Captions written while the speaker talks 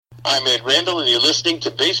I'm Ed Randall, and you're listening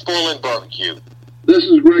to Baseball and Barbecue. This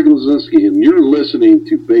is Greg Lazinski, and you're listening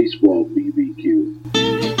to Baseball BBQ.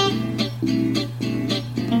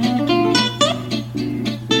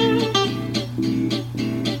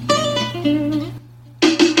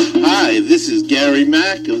 Hi, this is Gary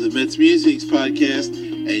Mack of the Mets Musics Podcast,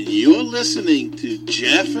 and you're listening to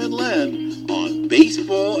Jeff and Len on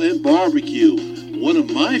Baseball and Barbecue, one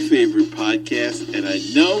of my favorite podcasts, and I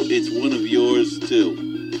know it's one of yours too.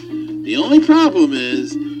 The only problem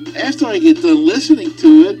is, after I get done listening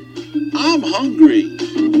to it, I'm hungry.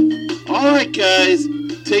 All right, guys,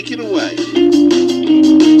 take it away.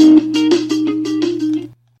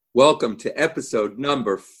 Welcome to episode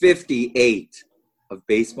number 58 of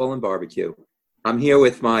Baseball and Barbecue. I'm here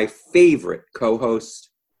with my favorite co-host,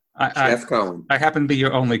 Jeff Cohen. I happen to be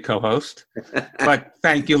your only co-host, but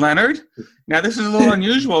thank you, Leonard. Now, this is a little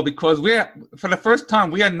unusual because for the first time,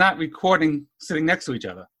 we are not recording sitting next to each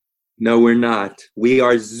other. No, we're not. We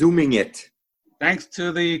are Zooming it. Thanks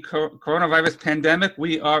to the coronavirus pandemic,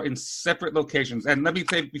 we are in separate locations. And let me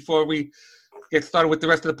say, before we get started with the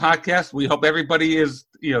rest of the podcast, we hope everybody is,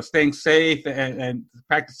 staying safe and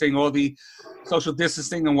practicing all the social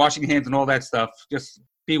distancing and washing hands and all that stuff. Just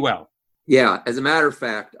be well. Yeah, as a matter of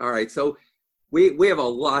fact. All right, so we have a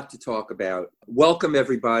lot to talk about. Welcome,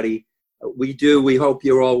 everybody. We hope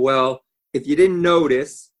you're all well. If you didn't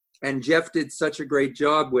notice, and Jeff did such a great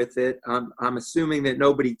job with it, I'm assuming that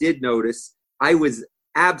nobody did notice, I was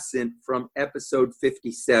absent from episode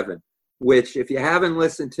 57, which if you haven't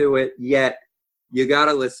listened to it yet, you got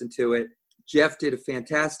to listen to it. Jeff did a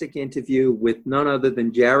fantastic interview with none other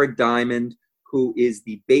than Jared Diamond, who is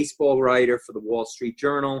the baseball writer for the Wall Street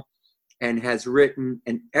Journal and has written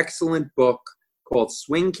an excellent book called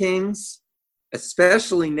Swing Kings,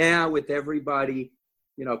 especially now with everybody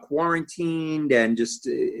quarantined and just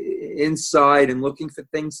inside and looking for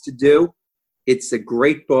things to do. It's a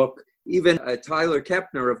great book. Even Tyler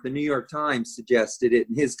Kepner of the New York Times suggested it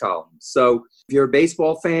in his column. So if you're a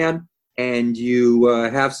baseball fan and you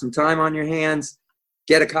have some time on your hands,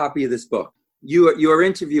 get a copy of this book. Your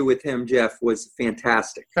interview with him, Jeff, was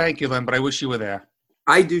fantastic. Thank you, Len, but I wish you were there.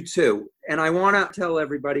 I do too. And I want to tell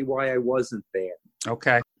everybody why I wasn't there.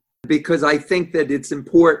 Okay. Because I think that it's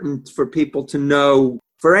important for people to know,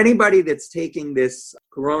 for anybody that's taking this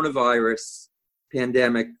coronavirus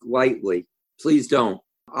pandemic lightly, please don't.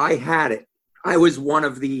 I had it. I was one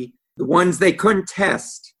of the ones they couldn't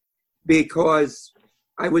test because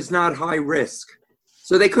I was not high risk.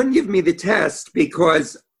 So they couldn't give me the test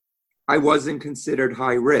because I wasn't considered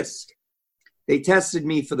high risk. They tested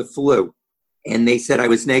me for the flu, and they said I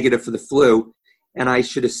was negative for the flu, and I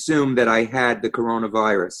should assume that I had the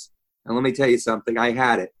coronavirus. And let me tell you something, I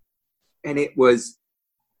had it. And it was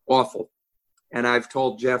awful. And I've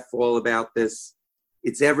told Jeff all about this.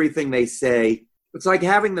 It's everything they say. It's like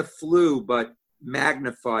having the flu, but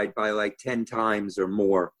magnified by like 10 times or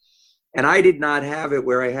more. And I did not have it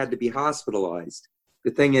where I had to be hospitalized. The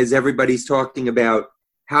thing is, everybody's talking about,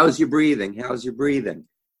 how's your breathing? How's your breathing?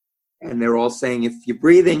 And they're all saying, if your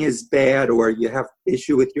breathing is bad or you have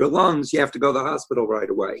issue with your lungs, you have to go to the hospital right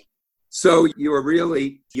away. So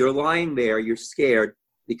you're lying there, you're scared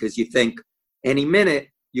because you think any minute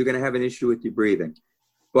you're going to have an issue with your breathing.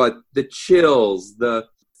 But the chills, the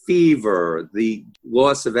fever, the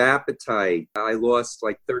loss of appetite, I lost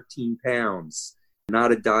like 13 pounds.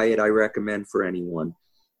 Not a diet I recommend for anyone.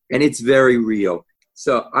 And it's very real.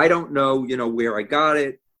 So I don't know, where I got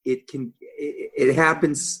it. It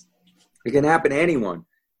happens. It can happen to anyone.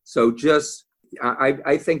 So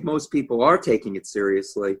I think most people are taking it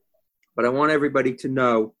seriously. But I want everybody to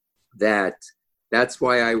know that that's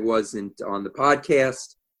why I wasn't on the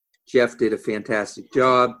podcast. Jeff did a fantastic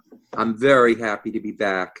job. I'm very happy to be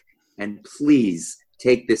back. And please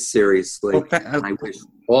take this seriously. I wish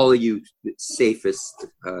all of you the safest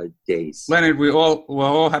days. Leonard, we're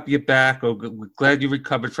all happy you're back. We're glad you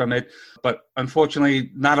recovered from it. But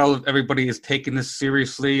unfortunately, not everybody is taking this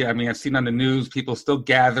seriously. I mean, I've seen on the news people still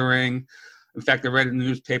gathering. In fact, I read in the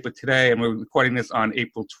newspaper today, and we're recording this on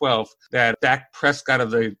April 12th, that Dak Prescott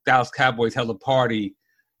of the Dallas Cowboys held a party,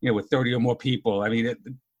 with 30 or more people. I mean,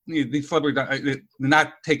 these celebrities,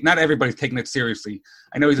 not everybody's taking it seriously.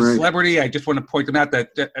 I know he's a celebrity. I just want to point them out that,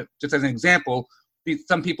 just as an example,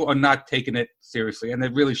 some people are not taking it seriously, and they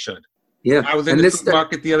really should. Yeah. I was in the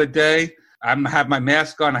supermarket the other day. I have my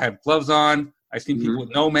mask on. I have gloves on. I've seen people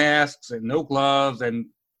with no masks and no gloves, and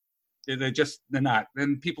they're not.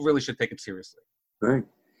 And people really should take it seriously. Right.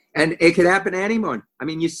 And it could happen to anyone. I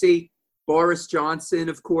mean, you see Boris Johnson,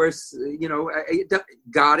 of course,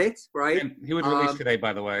 got it, right? And he was released today,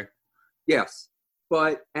 by the way. Yes.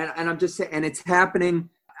 But, and I'm just saying, and it's happening.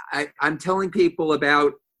 I'm telling people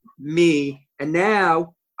about me, and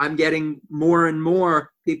now I'm getting more and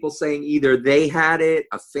more people saying either they had it,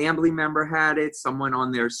 a family member had it, someone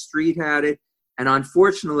on their street had it. And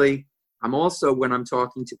unfortunately, I'm also, when I'm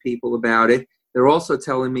talking to people about it, they're also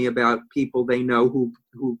telling me about people they know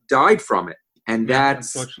who died from it. And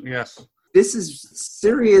yes. This is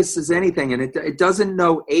serious as anything, and it doesn't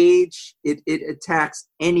know age. It attacks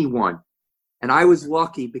anyone. And I was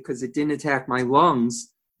lucky because it didn't attack my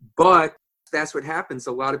lungs, but that's what happens.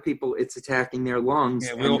 A lot of people, it's attacking their lungs,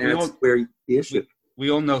 that's where the issue.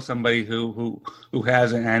 We all know somebody who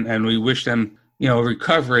has it, and we wish them,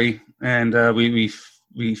 recovery, and we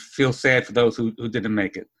feel sad for those who didn't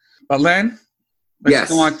make it. But Len, let's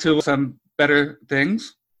go on to some better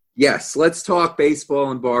things. Yes, let's talk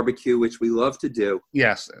baseball and barbecue, which we love to do.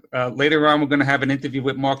 Yes. Later on, we're going to have an interview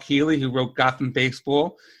with Mark Healy, who wrote Gotham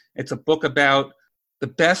Baseball. It's a book about the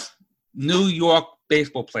best New York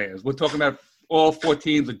baseball players. We're talking about all 4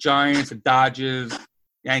 teams, the Giants, the Dodgers,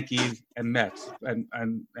 Yankees, and Mets.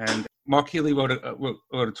 And Mark Healy wrote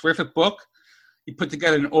a terrific book. He put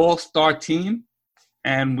together an all-star team,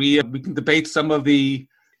 and we can debate some of the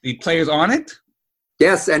players on it.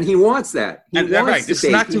 Yes, and he wants that. Right. It's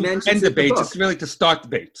not to end debates; it's really to start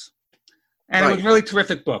debates. And It was a really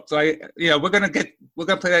terrific book. So we're gonna play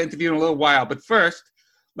that interview in a little while. But first,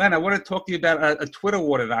 Len, I want to talk to you about a Twitter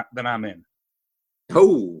war that I'm in.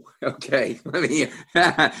 Oh, okay. Let me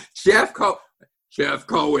Jeff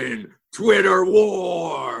Cohen, Twitter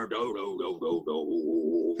war. No.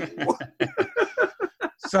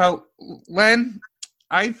 So, Len,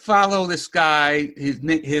 I follow this guy.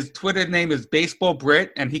 His Twitter name is Baseball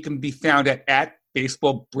Brit, and he can be found at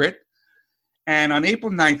Baseball Brit. And on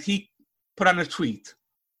April 9th, he put on a tweet.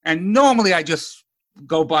 And normally I just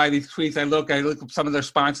go by these tweets. I look at some of their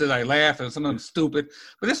sponsors. I laugh, and some of them stupid.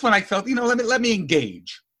 But this one I felt, let me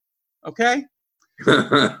engage. Okay?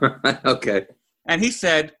 Okay. And he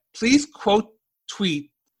said, please quote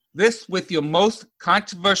tweet this with your most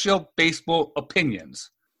controversial baseball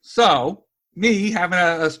opinions. So, me having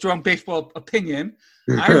a strong baseball opinion,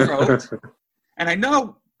 I wrote, and I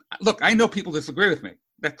know people disagree with me.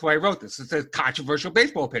 That's why I wrote this. It's a controversial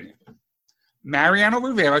baseball opinion. Mariano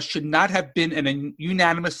Rivera should not have been in a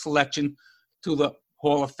unanimous selection to the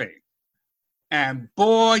Hall of Fame. And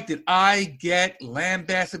boy, did I get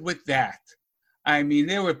lambasted with that. I mean,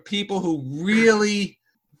 there were people who really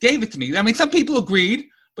gave it to me. I mean, some people agreed,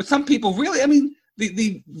 but some people really,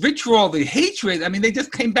 the vitriol, the hatred, they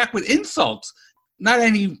just came back with insults. Not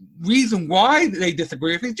any reason why they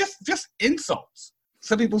disagree with me, just insults.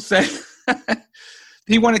 Some people said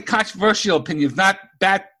he wanted controversial opinions, not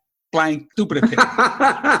bad, blank, stupid opinions.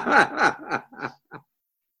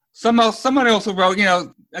 Someone also wrote,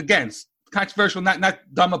 against controversial, not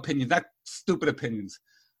dumb opinions, not stupid opinions.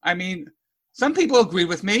 Some people agree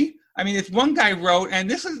with me. If one guy wrote, and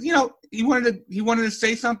this is, he wanted to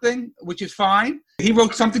say something, which is fine. He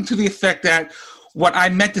wrote something to the effect that what I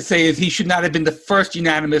meant to say is he should not have been the first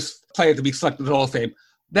unanimous player to be selected to the Hall of Fame.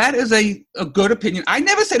 That is a good opinion. I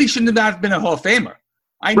never said he shouldn't have been a Hall of Famer.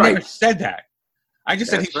 I never said that. I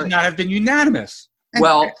just said he should not have been unanimous.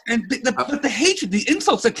 But the hatred, the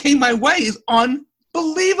insults that came my way is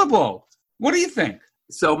unbelievable. What do you think?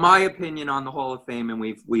 So my opinion on the Hall of Fame, and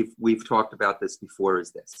we've talked about this before,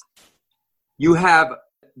 is this. You have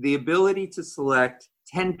the ability to select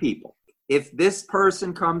 10 people. If this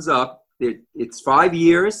person comes up, it's 5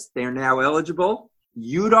 years, they're now eligible.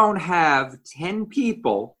 You don't have 10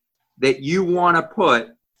 people that you want to put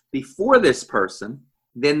before this person,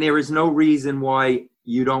 then there is no reason why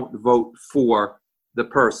you don't vote for the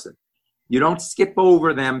person. You don't skip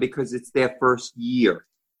over them because it's their first year.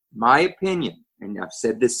 My opinion, and I've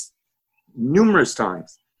said this numerous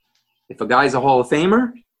times, if a guy's a Hall of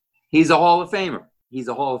Famer, he's a Hall of Famer. He's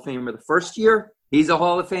a Hall of Famer the first year. He's a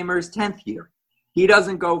Hall of Famer his 10th year. He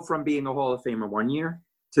doesn't go from being a Hall of Famer 1 year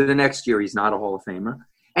to the next year he's not a Hall of Famer.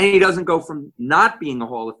 And he doesn't go from not being a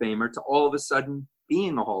Hall of Famer to all of a sudden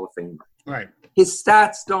being a Hall of Famer. Right. His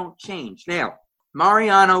stats don't change. Now,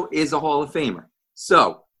 Mariano is a Hall of Famer.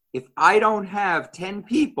 So if I don't have 10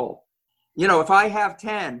 people, if I have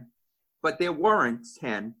 10, but there weren't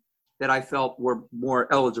 10 that I felt were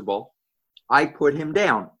more eligible, I put him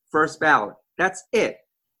down, first ballot. That's it.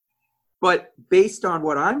 But based on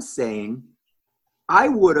what I'm saying, I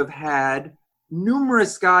would have had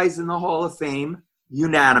numerous guys in the Hall of Fame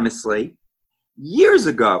unanimously years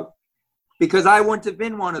ago, because I wouldn't have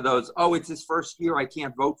been one of those, it's his first year, I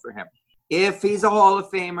can't vote for him. If he's a Hall of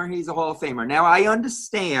Famer, he's a Hall of Famer. Now, I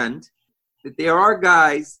understand that there are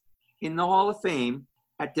guys in the Hall of Fame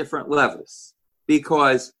at different levels,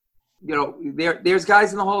 because there's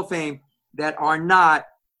guys in the Hall of Fame that are not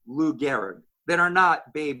Lou Gehrig, that are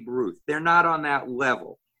not Babe Ruth. They're not on that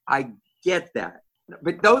level. I get that.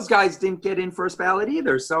 But those guys didn't get in first ballot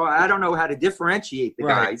either, so I don't know how to differentiate the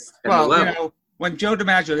guys. Well, when Joe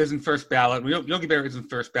DiMaggio isn't first ballot, Yogi Berra isn't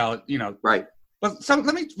first ballot, Right. But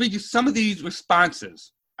let me read you some of these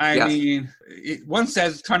responses. I mean, one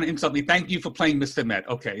says, trying to insult me, thank you for playing Mr. Met.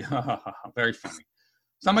 Okay, very funny.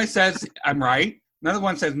 Somebody says, I'm right. Another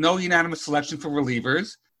one says, no unanimous selection for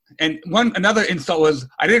relievers. And another insult was,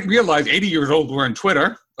 I didn't realize 80 years old were on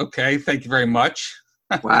Twitter. Okay, thank you very much.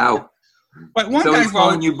 Wow. But one so guy he's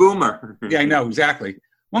calling you boomer. Yeah, I know, exactly.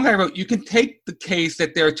 One guy wrote, you can take the case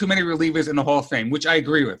that there are too many relievers in the Hall of Fame, which I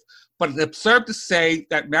agree with. But it's absurd to say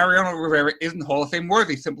that Mariano Rivera isn't Hall of Fame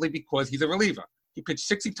worthy simply because he's a reliever. He pitched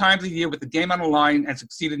 60 times a year with the game on the line and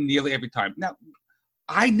succeeded nearly every time. Now,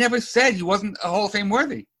 I never said he wasn't a Hall of Fame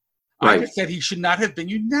worthy. Right. I just said he should not have been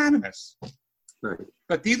unanimous. Right.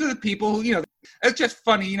 But these are the people who, it's just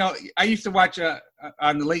funny. I used to watch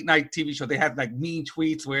on the late night TV show, they had like mean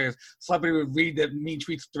tweets where celebrity would read the mean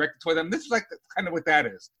tweets directed toward them. This is like kind of what that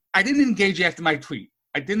is. I didn't engage after my tweet.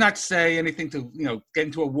 I did not say anything to, get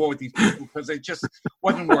into a war with these people because it just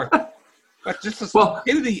wasn't worth it. But just the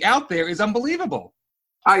stupidity out there is unbelievable.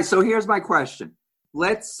 All right, so here's my question.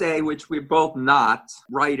 Let's say, which we're both not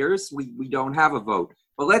writers, we don't have a vote.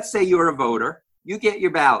 But let's say you're a voter. You get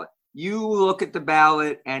your ballot. You look at the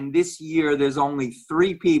ballot, and this year there's only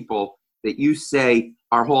 3 people that you say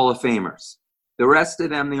are Hall of Famers. The rest of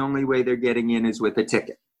them, the only way they're getting in is with a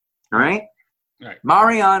ticket. All right? Right.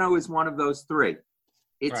 Mariano is one of those 3.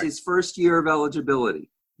 It's right. His first year of eligibility.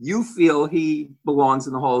 You feel he belongs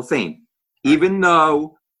in the Hall of Fame, right, even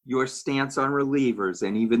though your stance on relievers,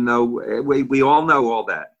 and even though we all know all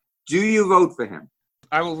that. Do you vote for him?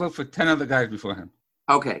 I will vote for 10 other guys before him.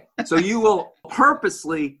 Okay, so you will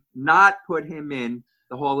purposely not put him in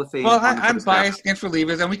the Hall of Fame. Well, I'm biased against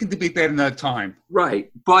relievers, and we can debate that another time.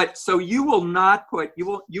 Right, but so you will not put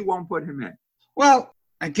you won't put him in. Well,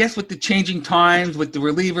 I guess with the changing times, with the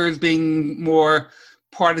relievers being more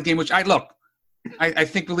part of the game, which I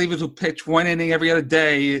think relievers who pitch 1 inning every other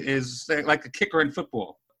day is like a kicker in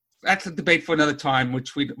football. That's a debate for another time,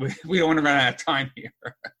 which we don't want to run out of time here.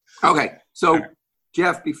 Okay, so right.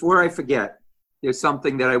 Jeff, before I forget, there's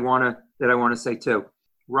something that I want to say too.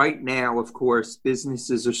 Right now, of course,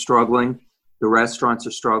 businesses are struggling. The restaurants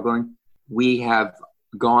are struggling. We have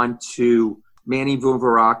gone to Manny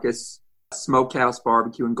Vuvarakis Smokehouse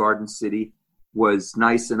Barbecue in Garden City. Was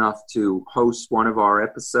nice enough to host one of our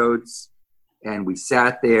episodes, and we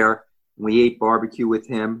sat there. We ate barbecue with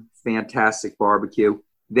him. Fantastic barbecue.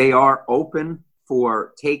 They are open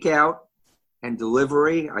for takeout and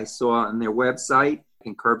delivery. I saw on their website,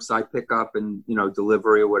 and curbside pickup and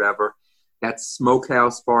delivery or whatever. That's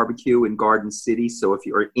Smokehouse Barbecue in Garden City. So if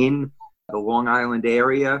you're in the Long Island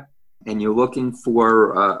area and you're looking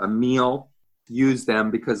for a meal, use them,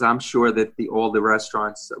 because I'm sure that all the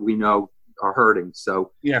restaurants that we know are hurting.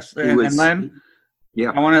 So yes, and Len, yeah,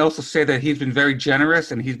 I want to also say that he's been very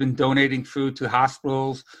generous, and he's been donating food to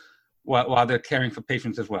hospitals while they're caring for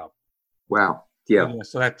patients as well. Wow. Yeah.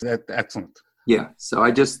 So that's excellent. Yeah. So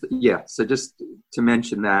just to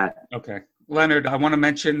mention that. Okay. Leonard, I want to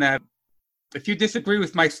mention that if you disagree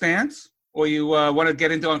with my stance or you want to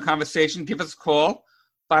get into a conversation, give us a call,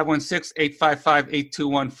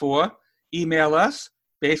 516-855-8214. Email us,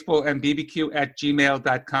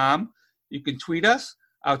 baseballandbbq@gmail.com. You can tweet us.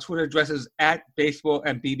 Our Twitter address is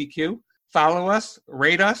 @baseballandbbq. Follow us,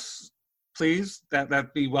 rate us, please.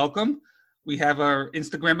 That'd be welcome. We have our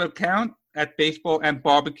Instagram account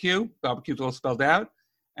 @baseballandbarbecue. Barbecue's all spelled out.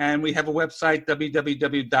 And we have a website,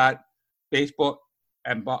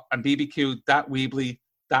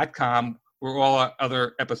 www.baseballandbbq.weebly.com, where all our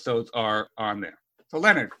other episodes are on there. So,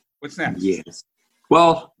 Leonard, what's next? Yes.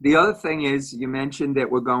 Well, the other thing is, you mentioned that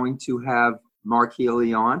we're going to have Mark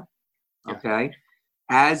Healy on. Okay.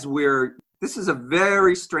 Yeah. This is a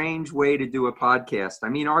very strange way to do a podcast. I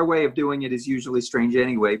mean, our way of doing it is usually strange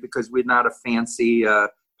anyway, because we're not a fancy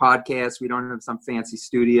podcast. We don't have some fancy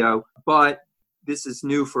studio, but this is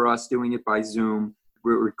new for us, doing it by Zoom.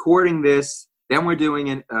 We're recording this, then we're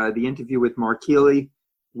doing the interview with Mark Healy.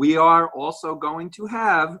 We are also going to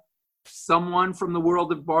have someone from the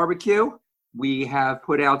world of barbecue. We have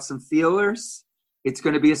put out some feelers. It's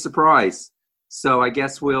going to be a surprise. So I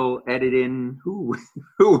guess we'll edit in who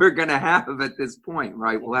we're going to have at this point,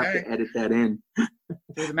 right? We'll have to edit that in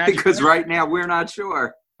because right now we're not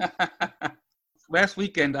sure. Last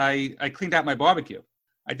weekend, I cleaned out my barbecue.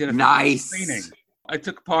 I did a nice cleaning. I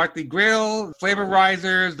took apart the grill, flavor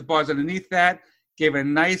risers, the bars underneath that, Give it a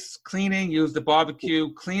nice cleaning. Use the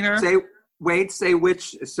barbecue cleaner. Say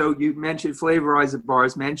which. So you mentioned flavorizer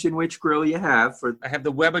bars. Mention which grill you have for. I have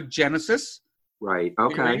the Weber Genesis. Right.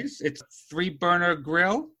 Okay. It's a 3-burner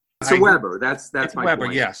grill. It's a Weber. That's my Weber.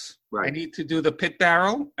 point. Yes. Right. I need to do the pit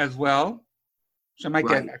barrel as well, which I might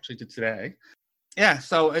get actually to today. Yeah.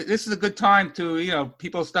 So this is a good time to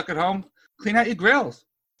people stuck at home, clean out your grills.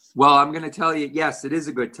 Well, I'm going to tell you, yes, it is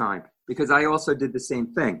a good time because I also did the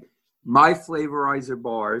same thing. My flavorizer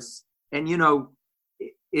bars, and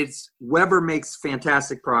it's Weber makes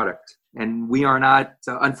fantastic product, and we are not,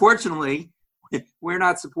 unfortunately, we're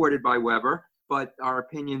not supported by Weber, but our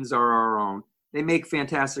opinions are our own. They make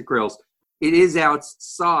fantastic grills. It is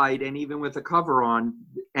outside, and even with a cover on,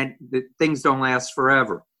 and the things don't last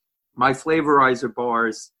forever. My flavorizer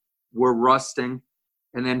bars were rusting,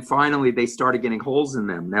 and then finally they started getting holes in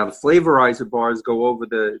them. Now the flavorizer bars go over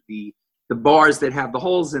the bars that have the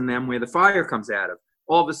holes in them where the fire comes out of.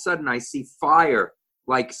 All of a sudden I see fire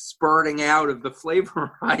like spurting out of the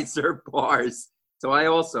flavorizer bars. So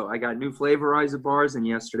I got new flavorizer bars, and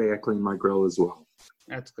yesterday I cleaned my grill as well.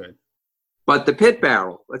 That's good. But the pit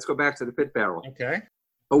barrel, let's go back to the pit barrel. Okay.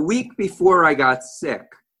 A week before I got sick,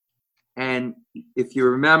 and if you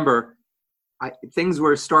remember, things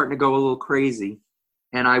were starting to go a little crazy,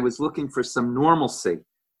 and I was looking for some normalcy.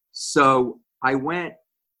 So I went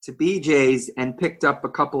to BJ's and picked up a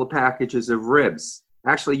couple of packages of ribs.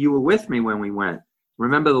 Actually, you were with me when we went.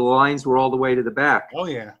 Remember, the lines were all the way to the back. Oh,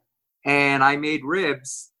 yeah. And I made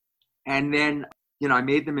ribs, and then, I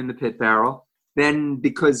made them in the pit barrel. Then,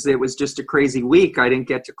 because it was just a crazy week, I didn't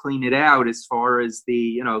get to clean it out as far as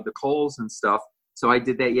the coals and stuff. So I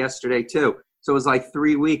did that yesterday, too. So it was like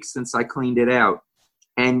 3 weeks since I cleaned it out.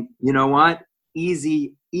 And you know what?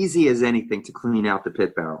 Easy as anything to clean out the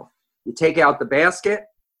pit barrel. You take out the basket,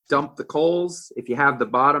 dump the coals. If you have the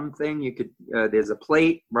bottom thing, you could. There's a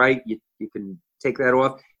plate, right? You can take that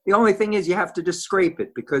off. The only thing is you have to just scrape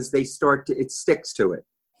it because it sticks to it.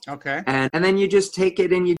 Okay. And then you just take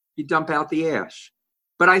it and you dump out the ash.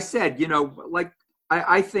 But I said,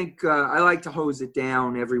 I think I like to hose it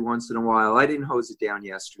down every once in a while. I didn't hose it down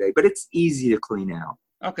yesterday, but it's easy to clean out.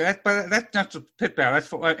 Okay, that's not a pit barrel. That's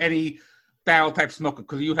for any barrel type smoker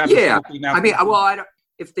because you have. Yeah, I mean, I don't.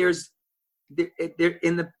 If there's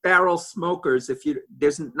in the barrel smokers,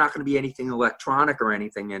 there's not going to be anything electronic or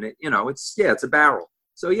anything in it. It's a barrel.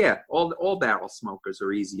 So yeah, all barrel smokers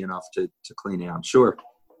are easy enough to clean out. Sure,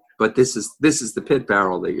 but this is the pit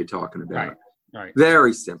barrel that you're talking about. Right.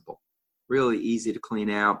 Very simple, really easy to clean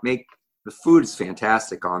out. The food is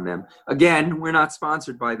fantastic on them. Again, we're not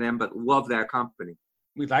sponsored by them, but love that company.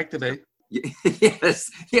 We'd like to be. Yes.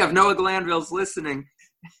 Yeah, if Noah Glanville's listening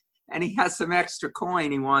and he has some extra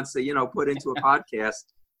coin he wants to, put into a podcast,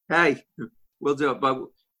 hey, we'll do it. But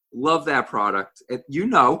love that product.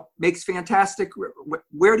 Makes fantastic.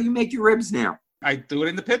 Where do you make your ribs now? I do it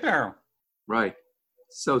in the pit barrel. Right.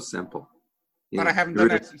 So simple. But I haven't done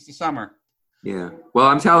that since the summer. Yeah. Well,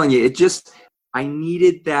 I'm telling you, I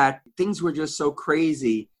needed that. Things were just so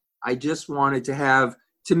crazy. I just wanted to have,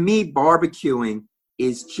 to me, barbecuing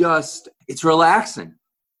is it's relaxing.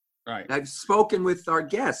 Right. I've spoken with our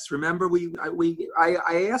guests. Remember,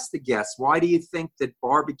 I asked the guests, why do you think that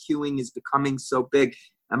barbecuing is becoming so big?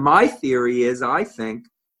 And my theory is, I think,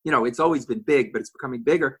 it's always been big, but it's becoming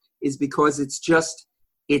bigger, is because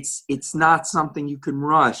it's not something you can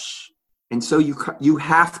rush. And so you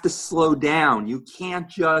have to slow down. You can't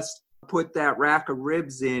just put that rack of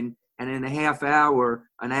ribs in and in a half hour,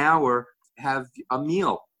 an hour, have a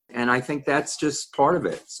meal. And I think that's just part of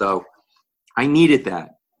it. So I needed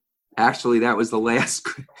that. Actually, that was the last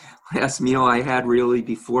meal I had really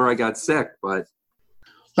before I got sick. But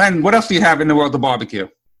Len, what else do you have in the world of barbecue?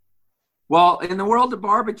 Well, in the world of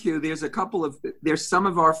barbecue, there's some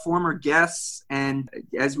of our former guests and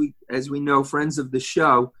as we know, friends of the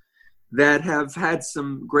show that have had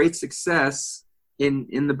some great success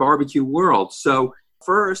in the barbecue world. So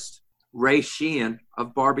first, Ray Sheehan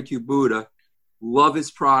of Barbecue Buddha. Love his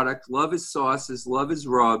product, love his sauces, love his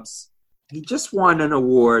rubs. He just won an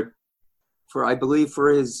award for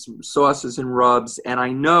his sauces and rubs. And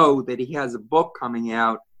I know that he has a book coming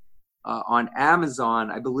out on Amazon.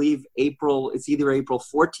 I believe it's either April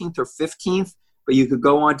 14th or 15th, but you could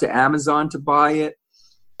go onto Amazon to buy it.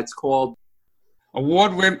 It's called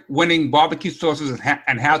Award-winning Barbecue Sauces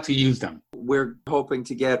and How to Use Them. We're hoping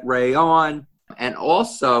to get Ray on. And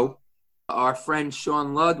also, our friends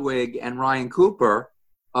Sean Ludwig and Ryan Cooper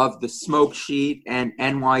of the Smoke Sheet and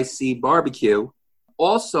NYC Barbecue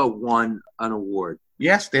also won an award.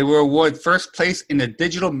 Yes, they were awarded first place in the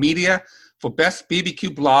digital media for Best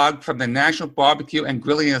BBQ Blog from the National Barbecue and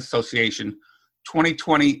Grilling Association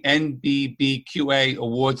 2020 NBBQA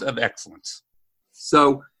Awards of Excellence.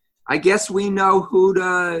 So I guess we know who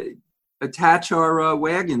to attach our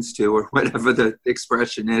wagons to, or whatever the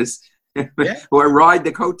expression is, or ride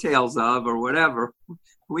the coattails of, or whatever.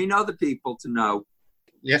 We know the people to know.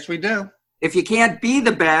 Yes, we do. If you can't be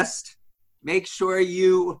the best, make sure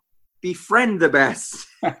you befriend the best.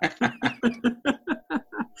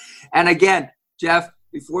 And again, Jeff,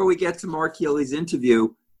 before we get to Mark Healy's interview,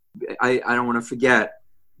 I don't want to forget,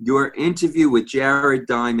 your interview with Jared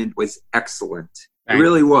Diamond was excellent. It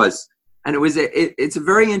really was. And it's a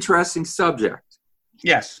very interesting subject.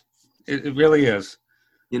 Yes, it really is.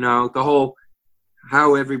 You know, the whole,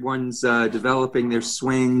 how everyone's developing their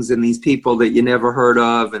swings, and these people that you never heard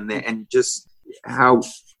of, and just how,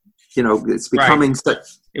 you know, it's becoming such.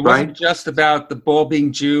 It wasn't just about the ball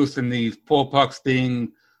being juiced and the ballparks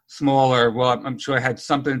being smaller. Well, I'm sure it had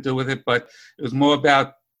something to do with it, but it was more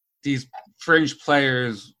about these fringe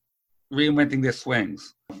players reinventing their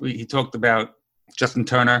swings. He talked about Justin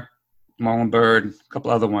Turner, Marlon Byrd, a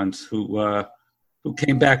couple other ones who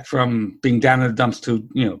came back from being down in the dumps to,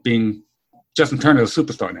 you know, being Justin Turner, a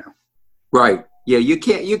superstar now. Right. Yeah, you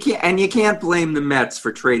can't blame the Mets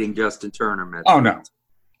for trading Justin Turner. Mets. Oh no.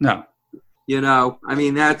 You know, I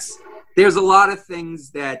mean, there's a lot of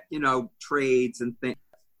things that, you know, trades and things.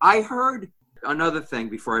 I heard another thing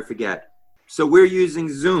before I forget. So we're using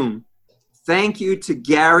Zoom. Thank you to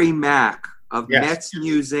Gary Mack of Mets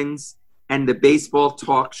Musings and the Baseball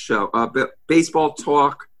Talk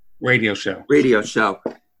Radio Show.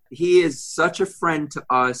 He is such a friend to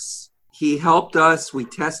us. He helped us. We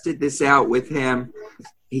tested this out with him.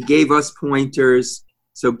 He gave us pointers.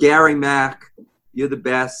 So Gary Mack, you're the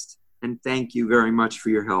best, and thank you very much for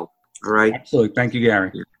your help. All right? Absolutely. Thank you,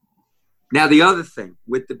 Gary. Now, the other thing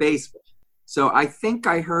with the baseball. So I think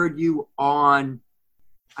I heard you on,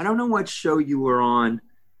 I don't know what show you were on,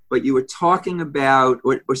 but you were talking about,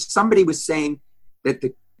 or somebody was saying that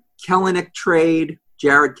the Kelenic trade,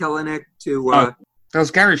 Jared Kelenic to... that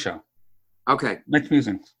was Gary's show. Okay. Mets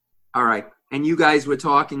Musings. All right. And you guys were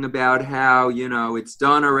talking about how, you know, it's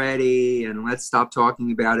done already and let's stop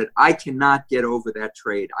talking about it. I cannot get over that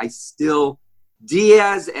trade.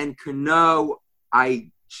 Diaz and Cano,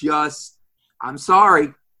 I'm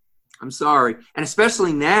sorry. And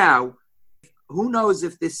especially now, who knows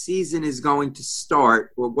if this season is going to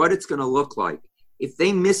start or what it's going to look like. If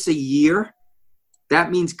they miss a year, that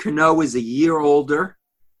means Cano is a year older.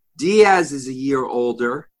 Diaz is a year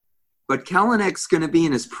older. But Kelenic's going to be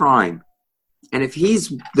in his prime. And if he's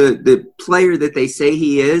the player that they say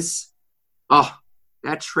he is,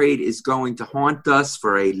 that trade is going to haunt us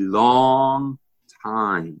for a long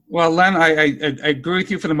time. Well, Len, I agree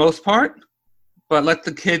with you for the most part, but let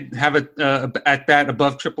the kid have it at bat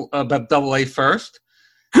above double A first.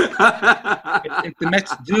 If the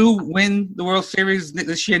Mets do win the World Series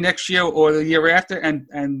this year, next year, or the year after,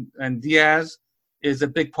 and Diaz is a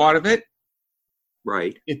big part of it,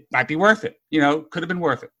 right, it might be worth it. You know, could have been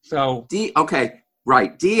worth it. So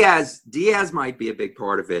right. Diaz might be a big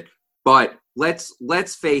part of it, but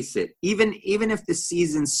let's face it. Even if the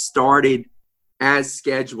season started as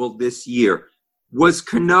scheduled this year, was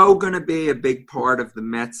Cano going to be a big part of the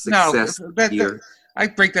Mets' success this year? I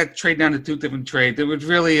break that trade down to two different trades. It was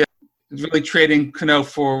really trading Cano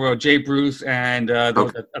for Jay Bruce, and there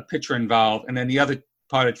was a pitcher involved, and then the other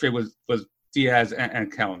part of the trade was Diaz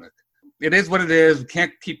and Kelenic. It is what it is. We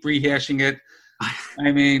can't keep rehashing it.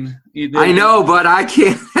 I mean, I know, but I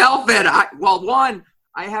can't help it.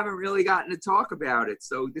 I haven't really gotten to talk about it,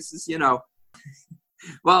 so this is, you know,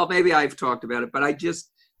 well, maybe I've talked about it, but I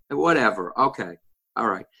just, whatever. Okay, all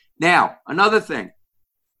right. Now, another thing,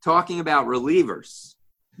 talking about relievers.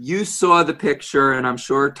 You saw the picture, and I'm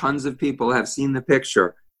sure tons of people have seen the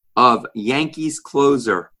picture of Yankees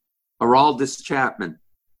closer, Aroldis Chapman.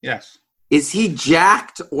 Yes. Is he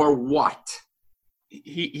jacked or what?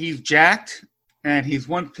 He's jacked, and he's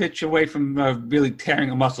one pitch away from really tearing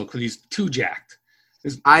a muscle because he's too jacked.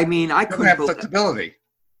 I couldn't have flexibility.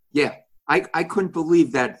 Yeah, I couldn't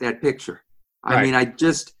believe that picture. I mean,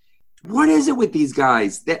 what is it with these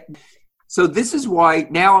guys? So this is why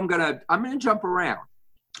now I'm gonna jump around.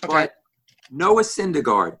 Okay. But Noah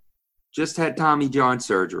Syndergaard just had Tommy John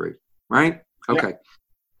surgery, right? Okay. Yeah.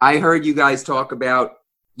 I heard you guys talk about,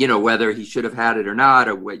 you know, whether he should have had it or not,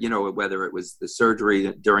 or, you know, whether it was the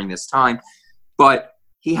surgery during this time, but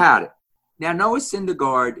he had it. Now, Noah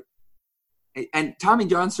Syndergaard, and Tommy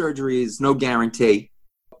John surgery is no guarantee,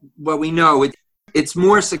 but we know it's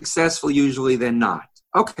more successful usually than not.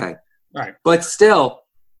 Okay. Right. But still,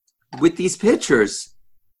 with these pitchers,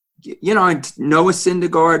 you know, and Noah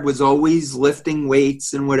Syndergaard was always lifting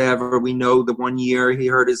weights and whatever. We know the one year he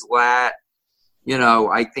hurt his lat. You know,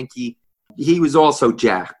 I think he was also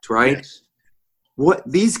jacked, right? Yes. What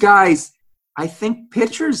these guys, I think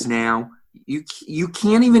pitchers now, you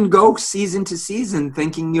can't even go season to season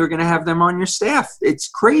thinking you're going to have them on your staff. It's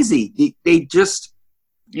crazy. They just,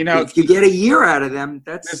 you know, if you get a year out of them,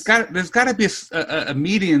 that's there's got to be a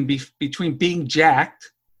median between being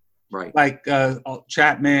jacked, right, like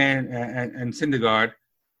Chapman and Syndergaard,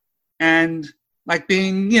 and like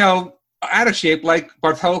being, you know, out of shape like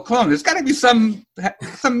Bartolo Colon. There's got to be some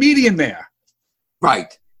median there.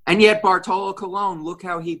 Right. And yet Bartolo Colon, look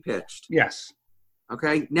how he pitched. Yes.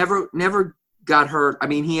 Okay. Never got hurt. I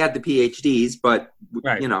mean, he had the PhDs, but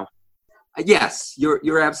right. You know, yes,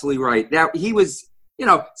 you're absolutely right. Now he was, you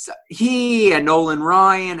know, he and Nolan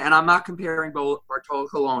Ryan, and I'm not comparing Bartolo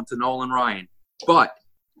Colon to Nolan Ryan, but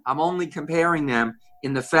I'm only comparing them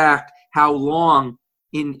in the fact how long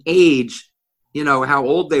in age, you know, how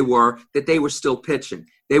old they were, that they were still pitching.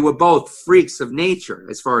 They were both freaks of nature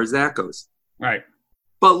as far as that goes. Right.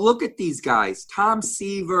 But look at these guys. Tom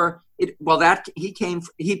Seaver, he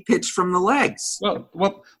pitched from the legs.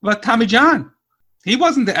 Well, Tommy John, he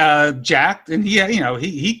wasn't jacked, and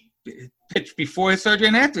he pitched before his surgery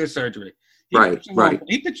and after his surgery.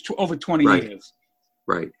 He pitched over 20 years.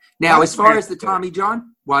 Right. Now, as far as the Tommy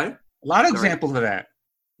John, what? A lot of examples of that.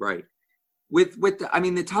 Right. With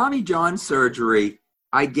the Tommy John surgery,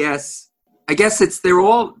 I guess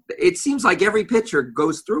it seems like every pitcher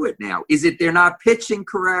goes through it now. Is it they're not pitching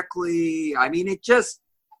correctly? I mean,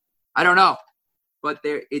 I don't know. But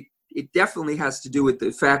it definitely has to do with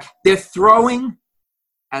the fact they're throwing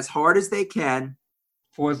as hard as they can.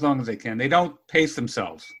 For as long as they can. They don't pace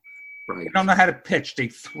themselves. Right. They don't know how to pitch. They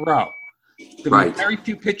throw. There are very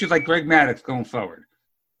few pitchers like Greg Maddux going forward.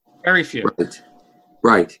 Very few.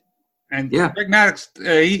 Right. And Greg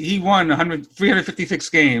Maddux, he won 356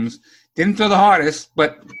 games. Didn't throw the hardest,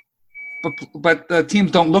 but the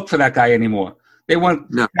teams don't look for that guy anymore. They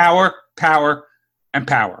want power, and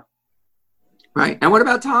power. Right. And what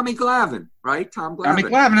about Tommy Glavine? Right, Tom Glavine. Tommy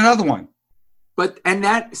Glavine, another one. But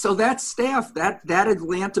that staff, that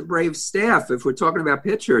Atlanta Braves staff, if we're talking about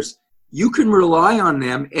pitchers, you can rely on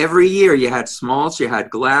them every year. You had Smoltz, you had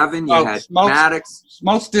Glavine, you had Maddux.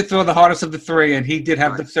 Smoltz did throw the hardest of the three, and he did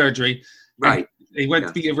have the surgery. Right. He went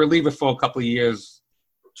to be a reliever for a couple of years.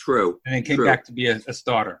 True. And then came back to be a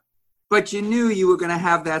starter. But you knew you were going to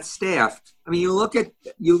have that staff. I mean, you look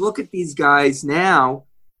at these guys now,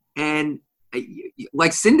 and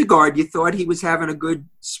like Syndergaard, you thought he was having a good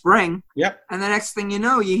spring. Yep. And the next thing you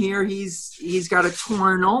know, you hear he's got a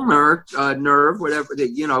torn ulnar nerve, whatever,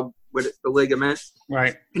 with the ligament.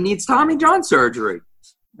 Right. And needs Tommy John surgery.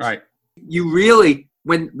 Right. You really,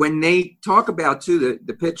 when they talk about too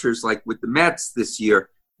the pitchers, like with the Mets this year,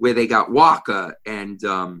 where they got Waka and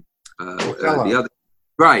the other,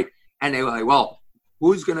 right? And they were like, well,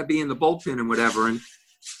 who's going to be in the bullpen and whatever? And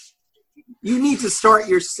you need to start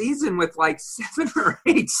your season with like 7 or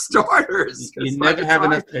 8 starters. You never have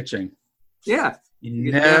enough pitching. Yeah.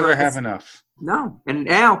 You never have enough. No. And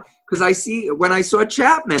now, because when I saw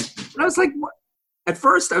Chapman, and I was like, what? At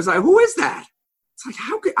first I was like, who is that? It's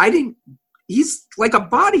like, he's like a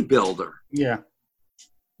bodybuilder. Yeah.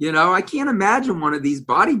 You know, I can't imagine one of these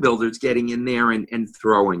bodybuilders getting in there and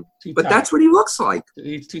throwing. But tough. That's what he looks like.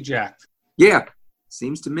 He's too jacked. Yeah.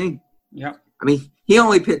 Seems to me. Yeah. I mean, he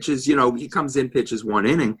only pitches, he comes in, pitches 1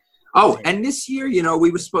 inning. Oh, and this year, we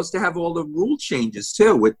were supposed to have all the rule changes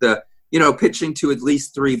too with the, pitching to at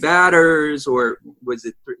least 3 batters, or was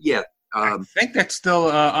it 3? Yeah. I think that's still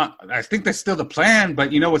the plan,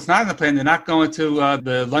 but what's not in the plan? They're not going to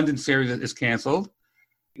the London series that is canceled.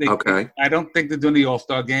 Okay. I don't think they're doing the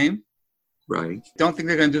All-Star game. Right. Don't think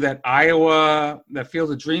they're going to do that that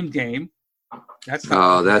Field of Dream game. That's too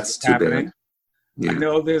happening. Bad. Yeah. I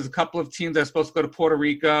know there's a couple of teams that are supposed to go to Puerto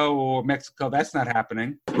Rico or Mexico. That's not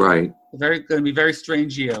happening. Right. Going to be a very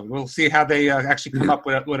strange year. We'll see how they actually come up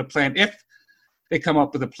with a plan. If they come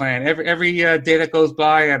up with a plan, every day that goes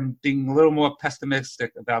by, I'm being a little more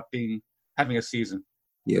pessimistic about having a season.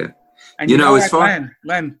 Yeah. And as far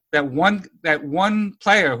Len, that one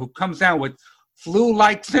player who comes down with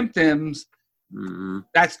flu-like symptoms,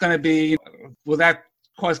 that's going to be. Will that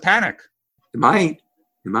cause panic? It might.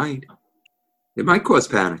 It might cause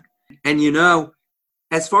panic. And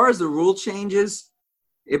as far as the rule changes,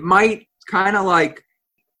 it might kind of like,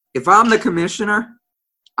 if I'm the commissioner,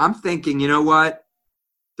 I'm thinking, you know what?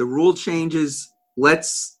 The rule changes,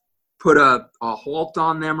 let's put a halt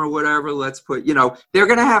on them or whatever. Let's put, they're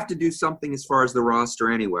going to have to do something as far as the roster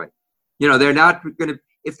anyway. They're not going to,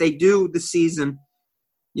 if they do the season,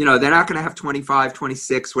 You know, they're not going to have 25,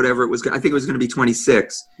 26, whatever it was. I think it was going to be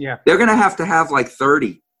 26. Yeah. They're going to have like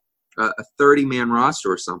 30, a 30-man roster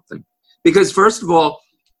or something. Because first of all,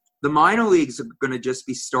 the minor leagues are going to just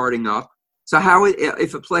be starting up. So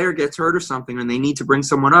if a player gets hurt or something and they need to bring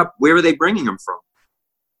someone up, where are they bringing them from?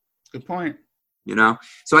 Good point. You know?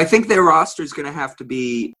 So I think their roster is going to have to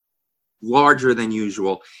be larger than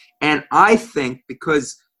usual. And I think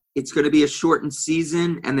because it's going to be a shortened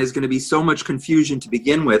season and there's going to be so much confusion to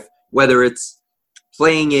begin with, whether it's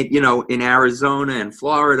playing it, you know, in Arizona and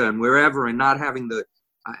Florida and wherever, and not having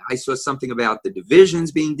I saw something about the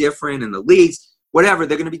divisions being different and the leagues, whatever,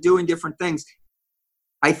 they're going to be doing different things.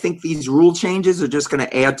 I think these rule changes are just going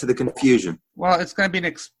to add to the confusion. Well, it's going to be an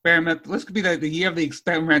experiment. This could be the year of the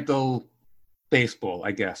experimental baseball,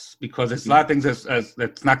 I guess, because there's a lot of things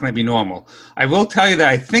that's not going to be normal. I will tell you that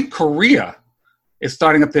I think Korea is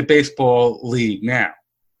starting up their baseball league now.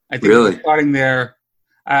 I think Really? they're starting their,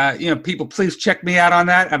 people, please check me out on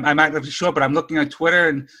that. I might not be sure, but I'm looking on Twitter,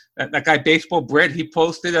 and that guy Baseball Brit, he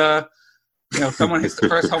posted, someone hits the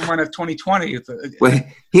first home run of 2020. It's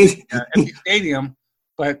empty stadium,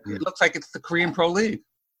 but it looks like it's the Korean Pro League.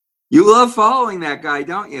 You love following that guy,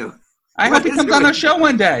 don't you? I hope he comes on our show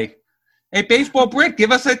one day. Hey, Baseball Brit,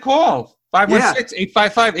 give us a call.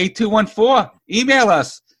 516-855-8214. Email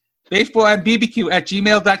us.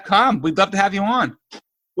 baseballandbbq@gmail.com. We'd love to have you on.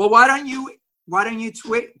 Well, why don't you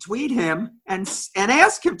tweet him and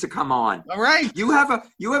ask him to come on? All right. You have a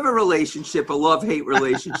relationship, a love-hate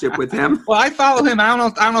relationship with him. Well, I follow him. I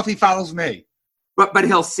don't know if he follows me. But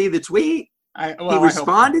he'll see the tweet. He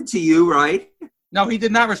responded to you, right? No, he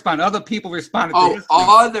did not respond. Other people responded to his tweet.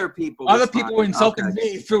 Other people. Other people were insulting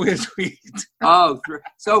me through his tweet.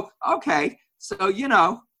 So okay. So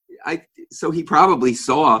so he probably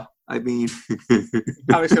saw. I mean, he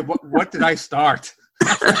probably said, "What did I start?"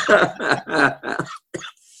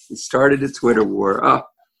 He started a Twitter war. Oh,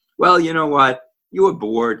 well, you know what? You were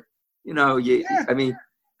bored. You know, I mean,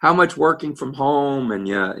 how much working from home, and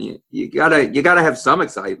you gotta have some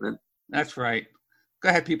excitement. That's right. Go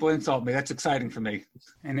ahead, people, insult me. That's exciting for me.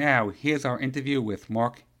 And now, here's our interview with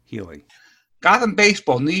Mark Healey. Gotham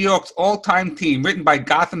Baseball, New York's all-time team, written by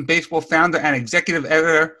Gotham Baseball founder and executive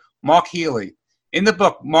editor Mark Healey. In the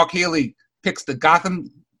book, Mark Healey picks the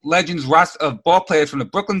Gotham Legends roster of ball players from the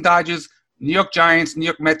Brooklyn Dodgers, New York Giants, New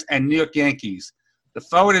York Mets, and New York Yankees. The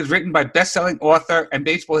foreword is written by best-selling author and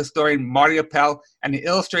baseball historian Marty Appel, and the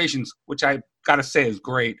illustrations, which I got to say is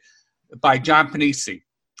great, by John Panisi.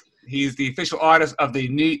 He's the official artist of the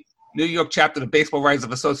New York chapter of the Baseball Writers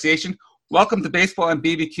Association. Welcome to Baseball and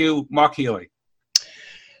BBQ, Mark Healey.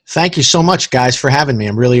 Thank you so much, guys, for having me.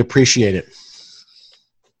 I really appreciate it.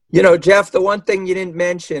 You know, Jeff, the one thing you didn't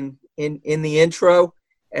mention in the intro,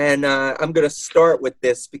 and I'm going to start with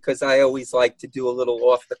this because I always like to do a little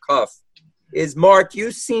off the cuff, is, Mark,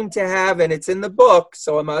 you seem to have, and it's in the book,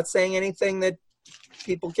 so I'm not saying anything that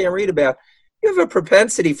people can't read about, you have a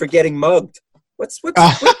propensity for getting mugged. What's wrong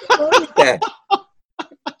with that?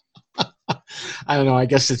 I don't know. I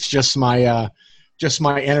guess it's just my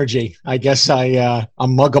energy. I guess I'm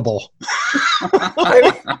muggable.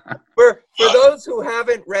 For those who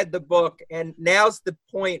haven't read the book, and now's the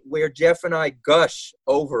point where Jeff and I gush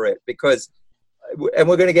over it and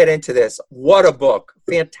we're going to get into this. What a book.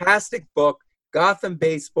 Fantastic book. Gotham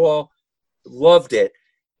Baseball. Loved it.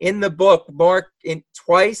 In the book, Mark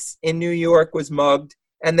twice in New York was mugged,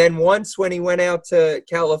 and then once when he went out to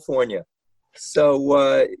California. So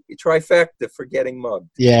trifecta for getting mugged.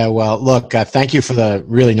 Yeah, well, look, thank you for the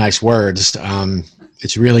really nice words.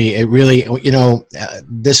 It really,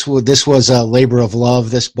 this was a labor of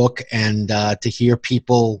love, this book, and to hear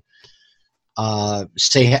people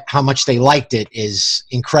say how much they liked it is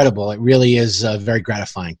incredible. It really is very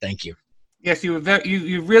gratifying. Thank you. Yes, you're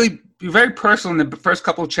very personal in the first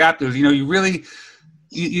couple of chapters. You know, you really.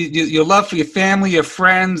 Your love for your family, your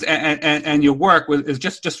friends, and your work is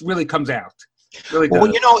just really comes out. Really does.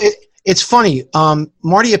 Well, it's funny.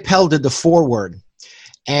 Marty Appel did the foreword,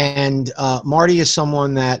 and Marty is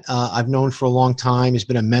someone that I've known for a long time. He's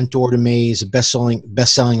been a mentor to me. He's a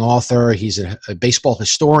best-selling author. He's a baseball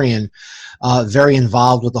historian, very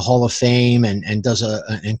involved with the Hall of Fame, and does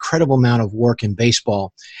an incredible amount of work in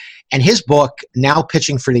baseball. And his book, Now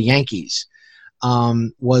Pitching for the Yankees,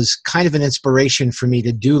 was kind of an inspiration for me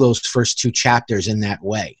to do those first two chapters in that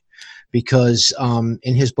way, because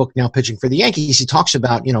in his book, Now Pitching for the Yankees, he talks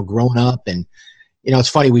about, growing up, and, it's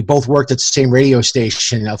funny, we both worked at the same radio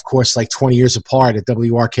station, of course, like 20 years apart at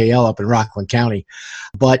WRKL up in Rockland County.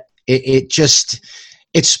 But it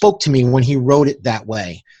spoke to me when he wrote it that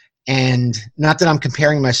way. And not that I'm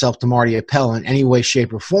comparing myself to Marty Appel in any way,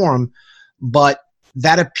 shape, or form, but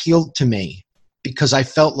that appealed to me because I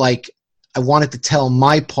felt like I wanted to tell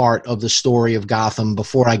my part of the story of Gotham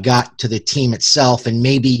before I got to the team itself, and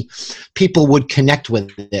maybe people would connect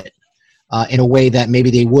with it in a way that maybe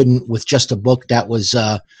they wouldn't with just a book that was,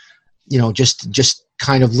 just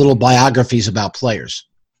kind of little biographies about players.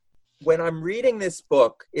 When I'm reading this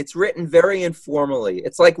book, it's written very informally.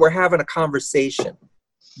 It's like we're having a conversation.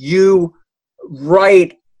 You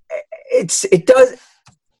write, it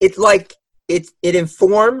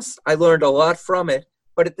informs. I learned a lot from it.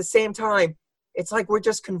 But at the same time, it's like we're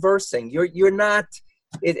just conversing. You're not.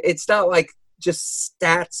 It's not like just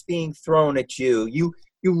stats being thrown at you. You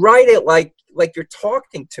write it like you're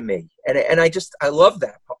talking to me, and I love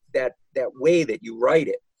that way that you write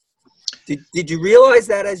it. Did you realize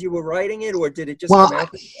that as you were writing it, or did it just come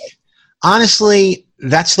out? Honestly,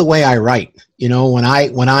 that's the way I write. When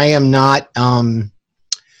I am not.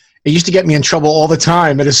 It used to get me in trouble all the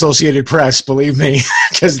time at Associated Press. Believe me,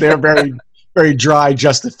 because they're very. Very dry,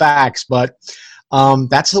 just the facts, but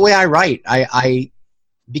that's the way I write. I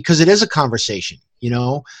because it is a conversation.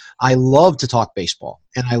 I love to talk baseball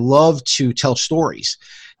and I love to tell stories,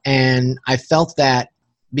 and I felt that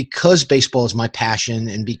because baseball is my passion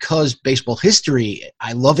and because baseball history,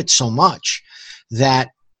 I love it so much that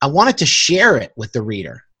I wanted to share it with the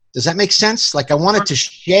reader. Does that make sense? Like I wanted to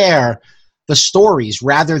share the stories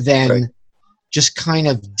rather than just kind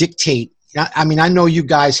of dictate. I mean, I know you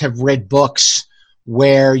guys have read books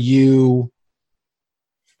where you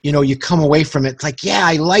come away from it like, yeah,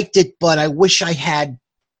 I liked it, but I wish I had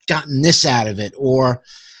gotten this out of it. Or,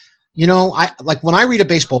 I like when I read a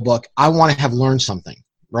baseball book, I want to have learned something,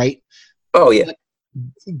 right? Oh, yeah.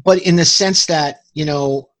 But in the sense that,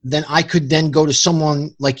 then I could then go to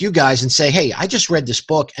someone like you guys and say, hey, I just read this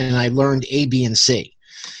book and I learned A, B, and C.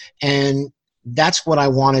 And that's what I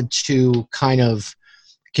wanted to kind of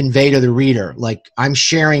convey to the reader. Like I'm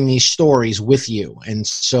sharing these stories with you. And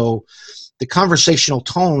so the conversational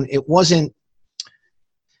tone, it wasn't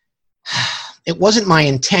my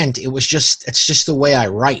intent. It's just the way I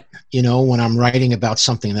write, when I'm writing about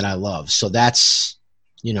something that I love. So that's,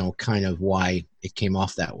 kind of why it came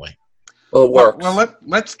off that way. Well, it works. Well,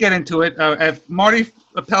 let's get into it. As Marty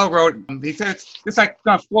Appel wrote, he said it's like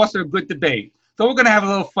going to foster a good debate. So we're going to have a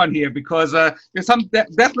little fun here because there's some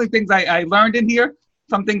definitely things I learned in here.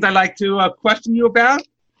 Some things I'd like to question you about.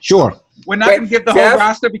 Sure. We're not going to give the whole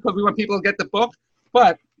roster because we want people to get the book.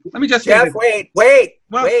 But let me just Jeff, wait.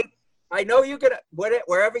 I know you're going to,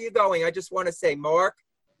 wherever you're going, I just want to say, Mark,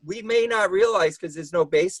 we may not realize because there's no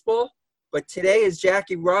baseball, but today is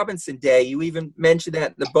Jackie Robinson Day. You even mentioned that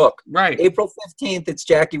in the book. Right. April 15th, it's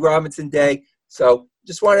Jackie Robinson Day. So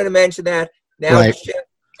just wanted to mention that. Now, right. Jeff,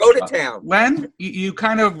 go to town. Len, you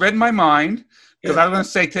kind of read my mind. Because I was going to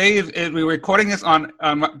say today we're recording this on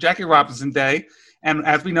Jackie Robinson Day, and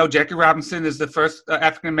as we know, Jackie Robinson is the first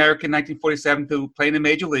African American in 1947 to play in the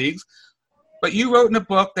major leagues. But you wrote in a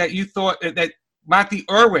book that you thought that Monty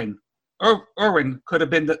Irwin could have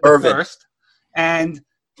been the first, and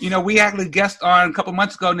we had a guest on a couple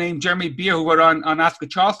months ago named Jeremy Beer who wrote on Oscar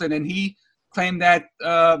Charleston, and he claimed that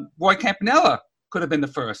Roy Campanella could have been the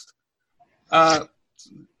first.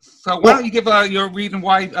 So why don't you give your reason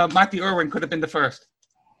why Monty Irwin could have been the first?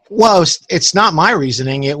 Well, it's not my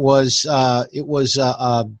reasoning. It was fact.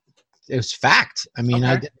 I mean,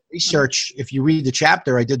 okay. I did research. If you read the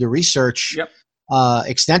chapter, I did the research,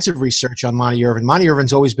 extensive research on Monty Irvin. Monty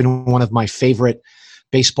Irvin's always been one of my favorite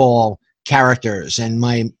baseball characters, and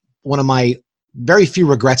one of my very few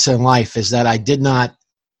regrets in life is that I did not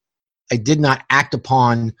act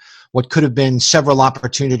upon what could have been several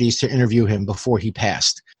opportunities to interview him before he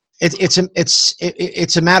passed.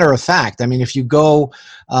 It's a matter of fact. I mean, if you go,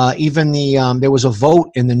 even there was a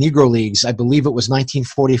vote in the Negro Leagues, I believe it was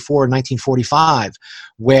 1944 or 1945,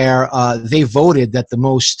 where they voted that the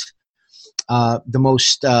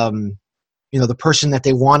person that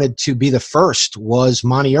they wanted to be the first was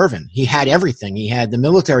Monty Irvin. He had everything. He had the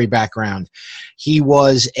military background. He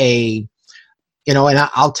was and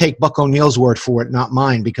I'll take Buck O'Neill's word for it, not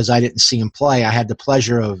mine, because I didn't see him play. I had the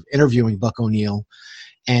pleasure of interviewing Buck O'Neill.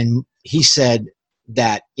 And he said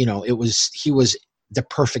that, he was the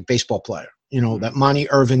perfect baseball player, that Monty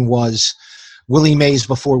Irvin was Willie Mays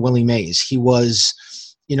before Willie Mays. He was,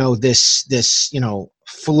 this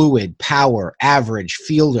fluid, power, average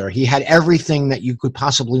fielder. He had everything that you could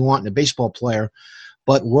possibly want in a baseball player,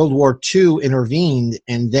 but World War II intervened.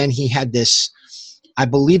 And then he had this, I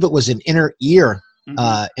believe it was an inner ear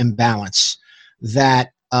imbalance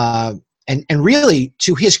that, and really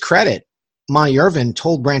to his credit, Monty Irvin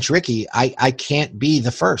told Branch Rickey, I can't be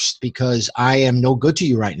the first because I am no good to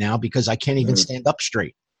you right now because I can't even stand up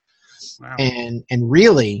straight. Wow. And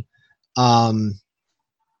really,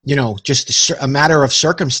 just a matter of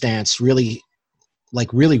circumstance really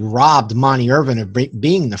robbed Monty Irvin of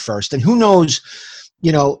being the first. And who knows,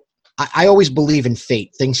 I always believe in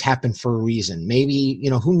fate. Things happen for a reason. Maybe,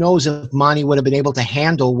 who knows if Monty would have been able to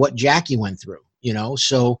handle what Jackie went through,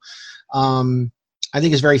 So I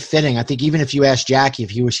think it's very fitting. I think even if you asked Jackie if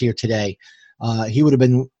he was here today, he would have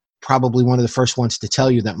been probably one of the first ones to tell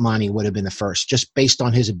you that Monty would have been the first, just based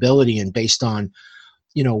on his ability and based on,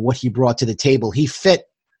 what he brought to the table. He fit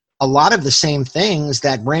a lot of the same things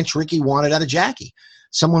that Branch Rickey wanted out of Jackie.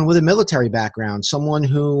 Someone with a military background, someone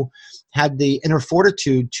who had the inner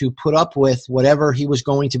fortitude to put up with whatever he was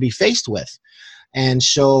going to be faced with. And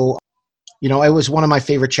so, it was one of my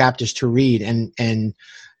favorite chapters to read. And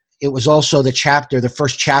it was also the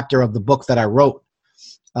first chapter of the book that I wrote,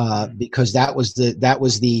 because that was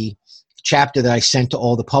the chapter that I sent to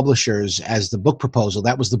all the publishers as the book proposal.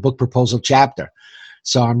 That was the book proposal chapter.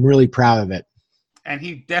 So I'm really proud of it. And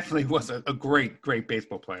he definitely was a great, great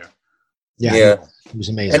baseball player. Yeah. He was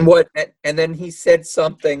amazing. And then he said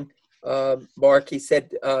something, Mark, he said,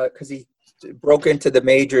 because he broke into the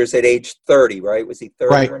majors at age 30, right? Was he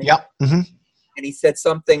 30? Right, yep. Mm-hmm. And he said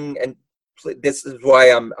something, and this is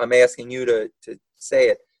why I'm asking you to say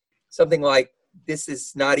it, something like, this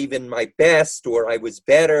is not even my best, or I was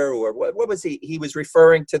better, or what was he was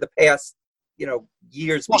referring to the past,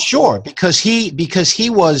 years well, before. sure, because he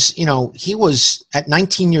was, he was at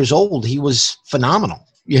 19 years old, he was phenomenal,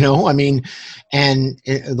 and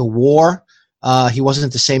the war, he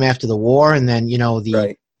wasn't the same after the war. And then,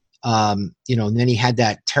 right. And then he had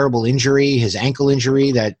that terrible injury, his ankle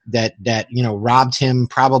injury that robbed him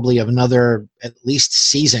probably of another at least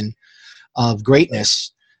season of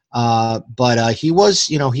greatness. But he was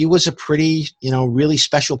a pretty, really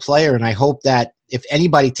special player. And I hope that if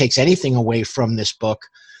anybody takes anything away from this book,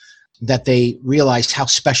 that they realized how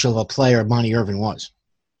special of a player Monty Irvin was.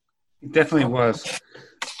 He definitely was.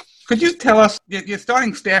 Could you tell us, your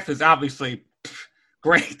starting staff is obviously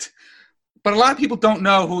great, but a lot of people don't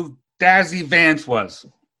know who Dazzy Vance was.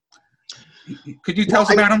 Could you tell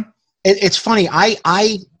us about him? It's funny. When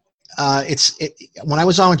I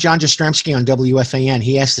was on with John Jastrzemski on WFAN,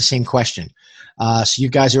 he asked the same question. So you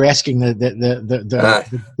guys are asking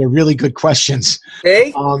the really good questions.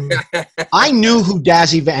 Hey? I knew who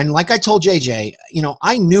Dazzy Vance, and like I told JJ,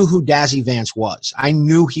 I knew who Dazzy Vance was. I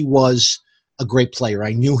knew he was a great player.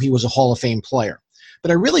 I knew he was a Hall of Fame player. But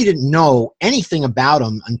I really didn't know anything about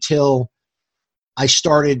him until I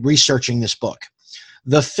started researching this book.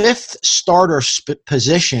 The fifth starter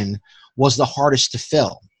position was the hardest to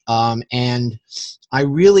fill. And I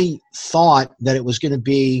really thought that it was going to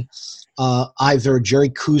be either Jerry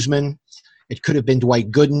Koosman, it could have been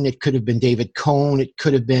Dwight Gooden, it could have been David Cone, it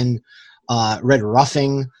could have been Red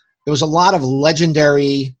Ruffing. There was a lot of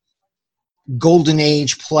legendary golden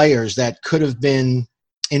age players that could have been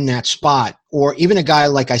in that spot, or even a guy,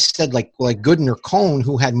 like I said, like Gooden or Cone,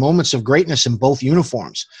 who had moments of greatness in both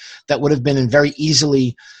uniforms that would have been a very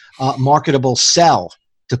easily marketable sell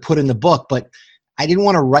to put in the book. But I didn't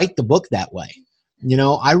want to write the book that way.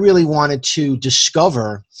 I really wanted to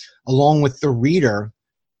discover, along with the reader,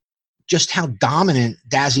 just how dominant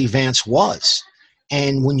Dazzy Vance was.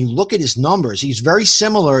 And when you look at his numbers, he's very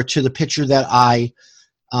similar to the pitcher that I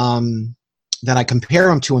compare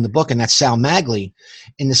him to in the book, and that's Sal Maglie,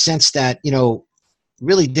 in the sense that,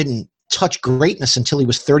 really didn't touch greatness until he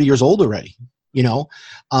was 30 years old already,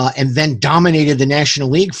 and then dominated the National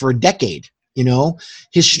League for a decade.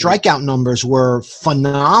 His strikeout numbers were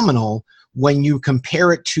phenomenal when you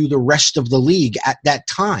compare it to the rest of the league at that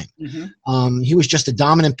time. Mm-hmm. He was just a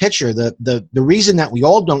dominant pitcher. The reason that we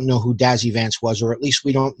all don't know who Dazzy Vance was, or at least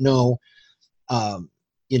we don't know,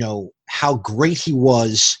 how great he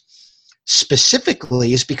was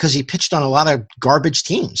specifically, is because he pitched on a lot of garbage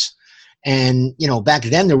teams. And, back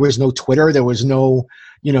then there was no Twitter, there was no,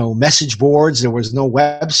 message boards, there was no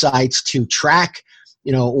websites to track,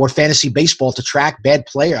 or fantasy baseball to track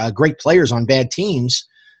great players on bad teams.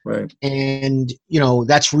 Right. And,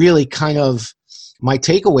 that's really kind of my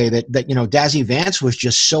takeaway, that Dazzy Vance was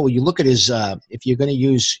just so, you look at his, if you're going to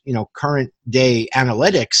use, current day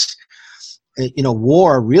analytics,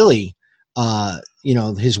 WAR really,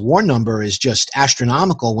 his WAR number is just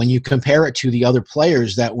astronomical when you compare it to the other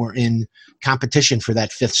players that were in competition for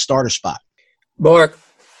that fifth starter spot. Mark,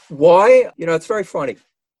 why, it's very funny.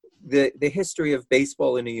 The history of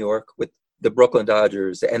baseball in New York with the Brooklyn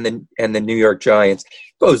Dodgers and the New York Giants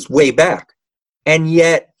goes way back. And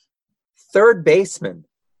yet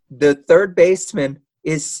the third baseman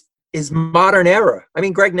is modern era. I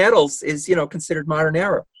mean, Greg Nettles is, considered modern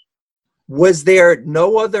era. was there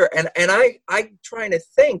no other, and I'm trying to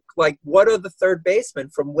think, like, what other third baseman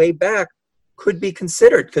from way back could be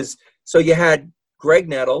considered? Because so you had Greg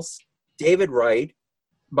Nettles, David Wright,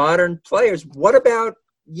 modern players. What about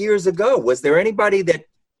years ago? Was there anybody that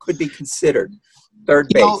could be considered third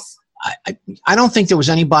base? I don't think there was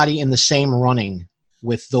anybody in the same running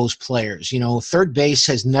with those players. Third base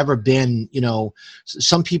has never been,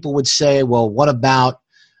 some people would say, well, what about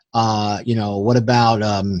Alex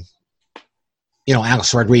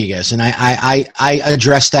Rodriguez? And I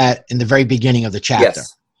addressed that in the very beginning of the chapter.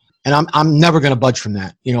 Yes. And I'm never going to budge from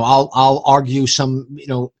that. I'll argue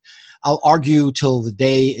I'll argue till the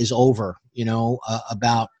day is over,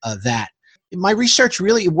 about that. My research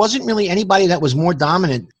really, it wasn't really anybody that was more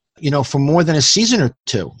dominant, for more than a season or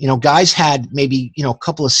two. Guys had maybe, a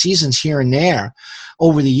couple of seasons here and there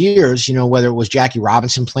over the years, whether it was Jackie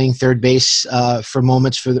Robinson playing third base for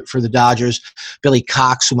moments for the Dodgers, Billy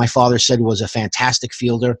Cox, who my father said was a fantastic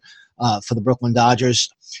fielder for the Brooklyn Dodgers,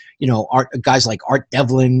 guys like Art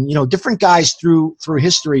Devlin, different guys through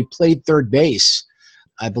history played third base.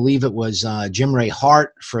 I believe it was Jim Ray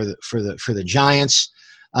Hart for the Giants.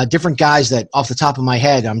 Different guys that off the top of my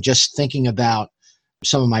head, I'm just thinking about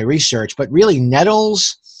some of my research, but really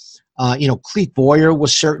Nettles, Clete Boyer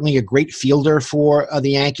was certainly a great fielder for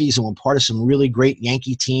the Yankees and was part of some really great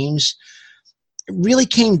Yankee teams. It really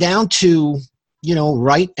came down to,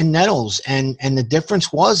 Wright and Nettles, and the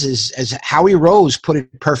difference was as Howie Rose put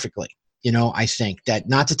it perfectly. I think that,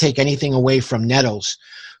 not to take anything away from Nettles,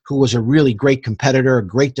 who was a really great competitor, a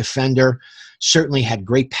great defender, certainly had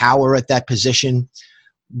great power at that position,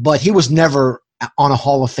 but he was never on a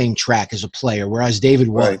Hall of Fame track as a player, whereas David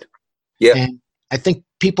was. Right. Yeah. And I think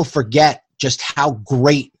people forget just how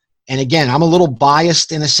great, and again, I'm a little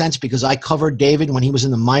biased in a sense because I covered David when he was in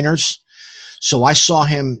the minors. So I saw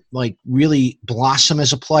him like really blossom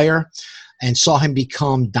as a player and saw him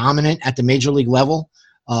become dominant at the major league level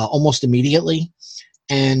almost immediately.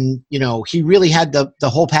 And, he really had the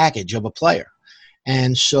whole package of a player.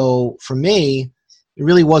 And so for me, it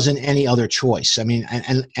really wasn't any other choice. I mean,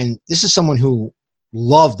 and this is someone who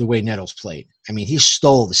loved the way Nettles played. I mean, he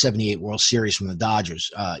stole the '78 World Series from the Dodgers,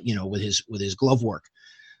 with his glove work.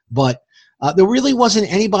 But there really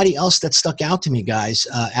wasn't anybody else that stuck out to me, guys,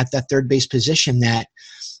 at that third base position that,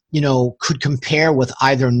 could compare with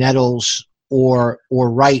either Nettles or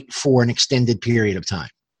Wright for an extended period of time.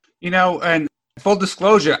 And full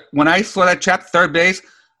disclosure, when I saw that chapter, third base,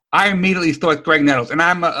 I immediately thought Greg Nettles, and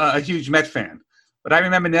I'm a huge Met fan. But I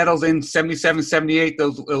remember Nettles in 77, 78,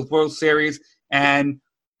 those World Series, and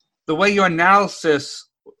the way your analysis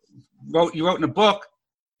you wrote in the book,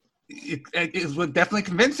 it was definitely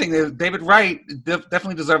convincing that David Wright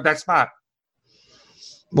definitely deserved that spot.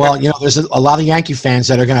 Well, there's a lot of Yankee fans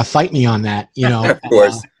that are going to fight me on that, Of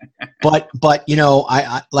course. But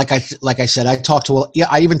I like I said,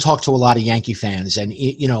 I even talked to a lot of Yankee fans, and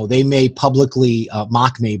they may publicly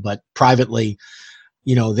mock me, but privately,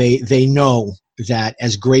 they know that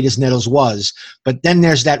as great as Nettles was, but then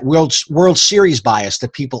there's that World Series bias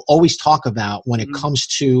that people always talk about when it comes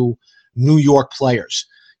to New York players,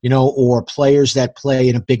 or players that play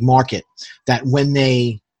in a big market, that when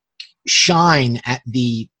they shine at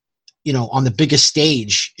the, on the biggest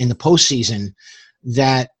stage in the postseason,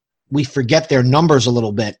 that we forget their numbers a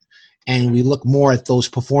little bit and we look more at those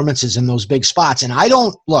performances in those big spots. And I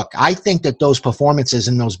think that those performances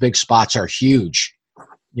in those big spots are huge.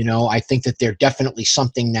 I think that they're definitely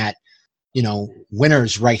something that,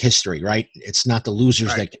 winners write history, right? It's not the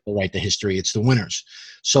losers that get to write the history, it's the winners.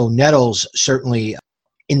 So Nettles certainly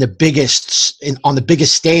on the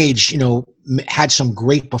biggest stage, had some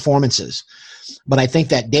great performances. But I think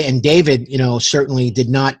that David, certainly did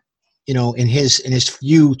not, in his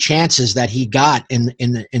few chances that he got in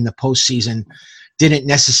the postseason, didn't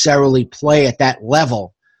necessarily play at that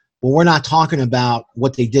level. But we're not talking about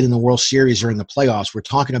what they did in the World Series or in the playoffs. We're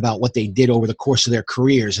talking about what they did over the course of their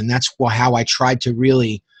careers, and that's how I tried to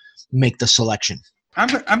really make the selection. I'm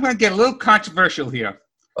going to get a little controversial here.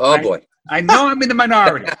 Oh, boy. I know I'm in the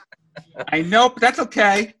minority. I know, but that's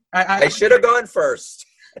okay. I should have gone first.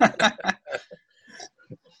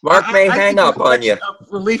 Mark may hang up on you.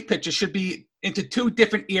 Relief pitchers should be into two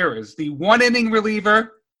different eras, the one-inning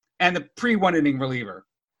reliever and the pre-one-inning reliever.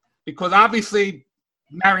 Because obviously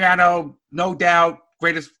Mariano, no doubt,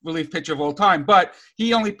 greatest relief pitcher of all time, but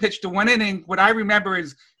he only pitched the one inning. What I remember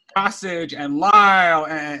is Gossage and Lyle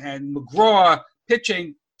and McGraw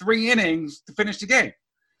pitching 3 innings to finish the game.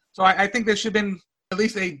 So I think there should have been at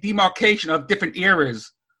least a demarcation of different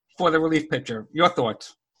eras for the relief pitcher. Your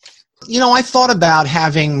thoughts? I thought about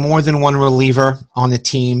having more than one reliever on the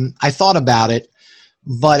team. I thought about it,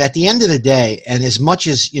 But at the end of the day, and as much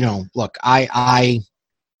as, look, I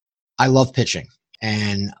love pitching,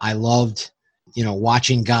 and I loved,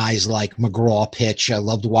 watching guys like McGraw pitch. I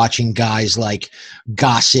loved watching guys like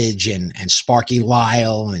Gossage and Sparky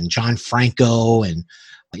Lyle and John Franco and,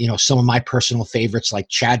 some of my personal favorites like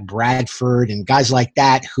Chad Bradford and guys like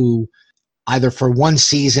that who either for one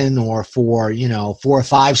season or for, 4 or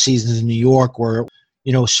 5 seasons in New York were,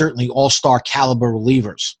 certainly all-star caliber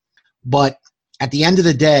relievers. But at the end of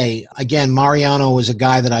the day, again, Mariano was a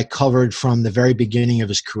guy that I covered from the very beginning of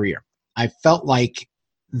his career. I felt like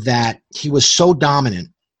that he was so dominant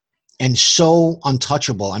and so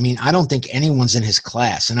untouchable. I mean, I don't think anyone's in his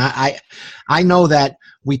class. And I know that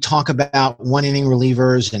we talk about 1-inning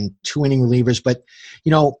relievers and 2-inning relievers, but,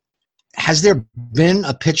 has there been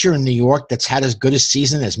a pitcher in New York that's had as good a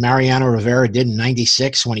season as Mariano Rivera did in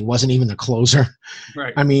 '96 when he wasn't even the closer?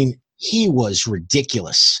 Right. I mean, he was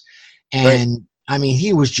ridiculous. And right. I mean,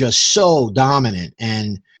 he was just so dominant.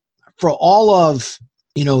 And for all of,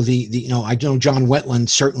 I know John Wetland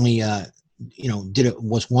certainly,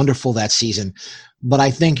 was wonderful that season. But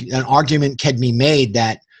I think an argument can be made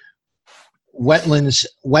that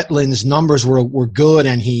Wetland's numbers were good,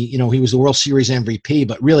 and he was the World Series MVP.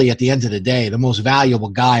 But really, at the end of the day, the most valuable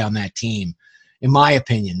guy on that team, in my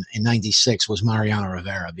opinion, in '96 was Mariano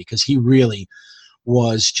Rivera, because he really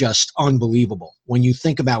was just unbelievable. When you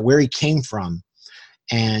think about where he came from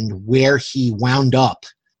and where he wound up,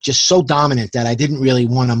 just so dominant that I didn't really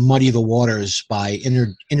want to muddy the waters by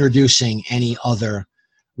introducing any other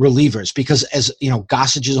relievers, because as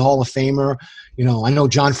Gossage is a Hall of Famer. I know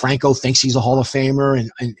John Franco thinks he's a Hall of Famer,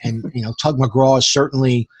 and Tug McGraw is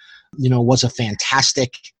certainly, was a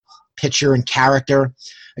fantastic pitcher and character.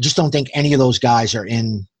 I just don't think any of those guys are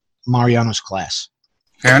in Mariano's class.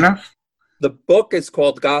 Fair enough. The book is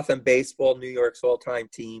called Gotham Baseball, New York's All-Time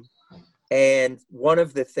Team. And one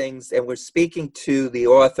of the things, and we're speaking to the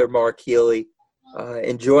author, Mark Healy,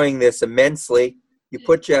 enjoying this immensely. You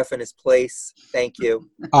put Jeff in his place. Thank you.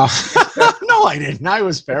 No, I didn't. I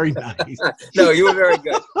was very nice. No, you were very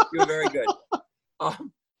good. You were very good.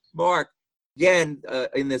 Mark, again,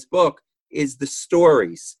 in this book is the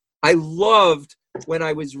stories. I loved when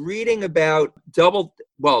I was reading about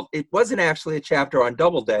it wasn't actually a chapter on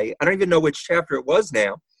Doubleday. I don't even know which chapter it was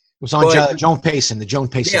now. It was on Joan Payson, the Joan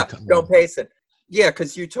Payson. Yeah, Joan Payson. Yeah,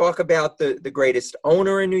 because you talk about the greatest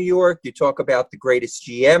owner in New York. You talk about the greatest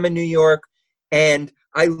GM in New York. And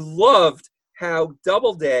I loved how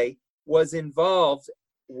Doubleday was involved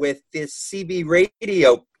with this CB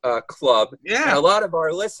radio club. Yeah. Now, a lot of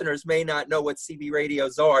our listeners may not know what CB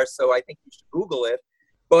radios are, so I think you should Google it.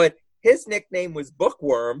 But his nickname was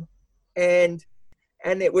Bookworm, and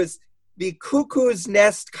it was the Cuckoo's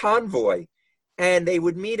Nest Convoy. And they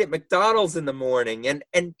would meet at McDonald's in the morning, and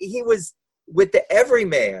he was with the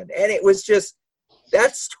Everyman. And it was just,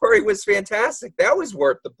 that story was fantastic. That was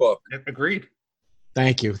worth the book. Agreed.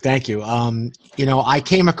 Thank you. I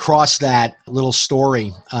came across that little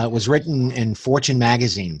story. It was written in Fortune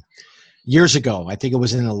magazine years ago. I think it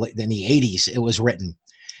was in the 80s it was written.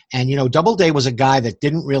 And, Doubleday was a guy that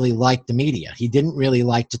didn't really like the media. He didn't really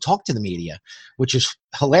like to talk to the media, which is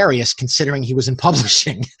hilarious considering he was in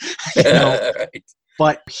publishing. Right.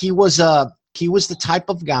 But he was the type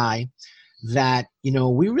of guy that,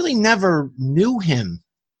 we really never knew him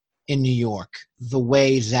in New York the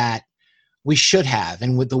way that we should have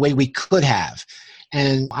and with the way we could have.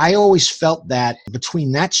 And I always felt that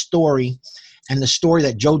between that story and the story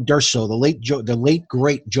that Joe D'Urso, the late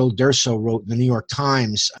great Joe D'Urso, wrote in the New York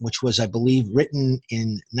Times, which was, I believe, written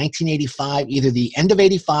in 1985, either the end of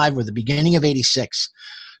 85 or the beginning of 86,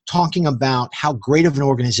 talking about how great of an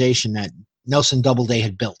organization that Nelson Doubleday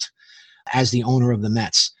had built as the owner of the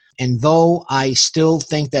Mets. And though I still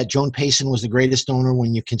think that Joan Payson was the greatest owner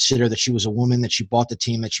when you consider that she was a woman, that she bought the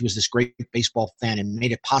team, that she was this great baseball fan and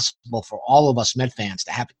made it possible for all of us Met fans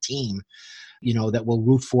to have a team, that we'll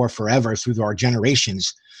root for forever through our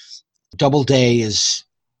generations, Doubleday is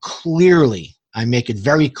clearly, I make it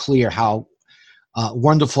very clear how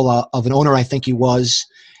wonderful of an owner I think he was,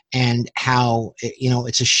 and how,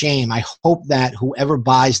 it's a shame. I hope that whoever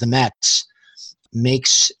buys the Mets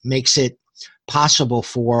makes it possible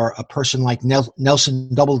for a person like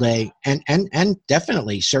Nelson Doubleday and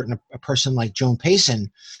definitely a person like Joan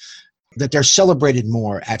Payson, that they're celebrated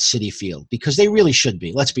more at Citi Field, because they really should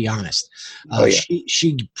be. Let's be honest.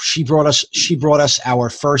 She brought us our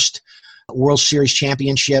first World Series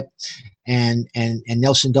championship, and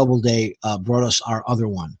Nelson Doubleday brought us our other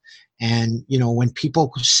one. And when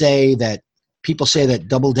people say that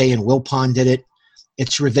Doubleday and Wilpon did it,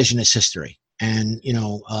 it's revisionist history. And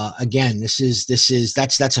again, that's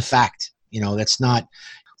a fact. That's not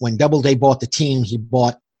when Doubleday bought the team, he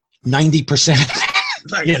bought 90%,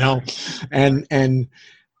 and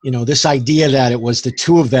this idea that it was the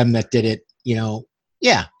two of them that did it,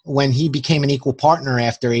 when he became an equal partner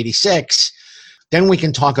after 86, then we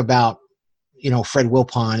can talk about, Fred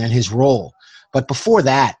Wilpon and his role. But before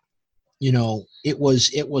that, it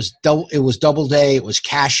was Doubleday, it was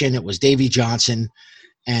Cashin, it was Davey Johnson,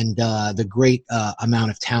 and the great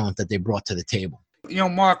amount of talent that they brought to the table.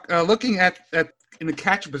 Mark, looking at in the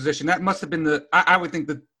catcher position, that must have been I would think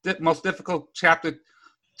the most difficult chapter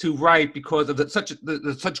to write because of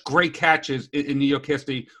such great catches in New York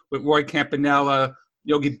history with Roy Campanella,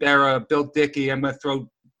 Yogi Berra, Bill Dickey. I'm going to throw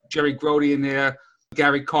Jerry Grody in there,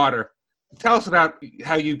 Gary Carter. Tell us about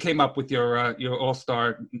how you came up with your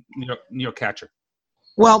all-star New York catcher.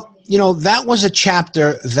 Well, that was a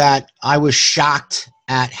chapter that I was shocked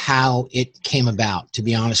at how it came about, to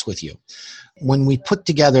be honest with you. When I put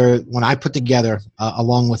together,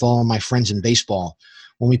 along with all of my friends in baseball,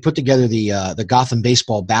 when we put together the Gotham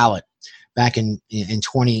baseball ballot back in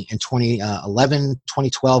 2011,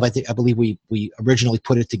 2012, I believe we originally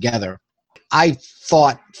put it together. I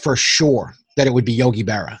thought for sure that it would be Yogi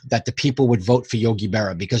Berra, that the people would vote for Yogi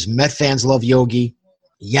Berra because Met fans love Yogi,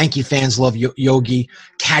 Yankee fans love Yogi,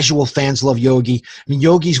 casual fans love Yogi. I mean,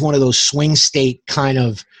 Yogi's one of those swing state kind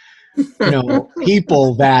of,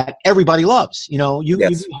 people that everybody loves. You'd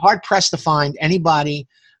be hard pressed to find anybody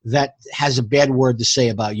that has a bad word to say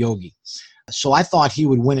about Yogi. So I thought he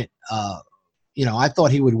would win it. I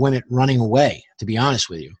thought he would win it running away, to be honest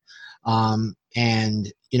with you.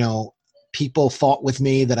 People fought with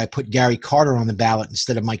me that I put Gary Carter on the ballot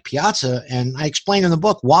instead of Mike Piazza, and I explained in the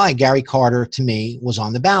book why Gary Carter, to me, was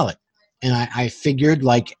on the ballot. And I figured,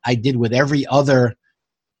 like I did with every other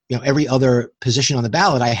position on the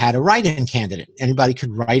ballot, I had a write-in candidate. Anybody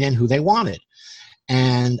could write in who they wanted.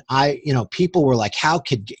 And people were like, how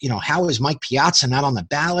is Mike Piazza not on the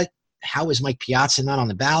ballot? How is Mike Piazza not on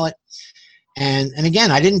the ballot? And again,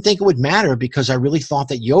 I didn't think it would matter because I really thought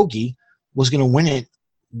that Yogi was going to win it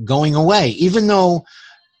going away, even though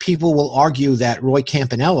people will argue that Roy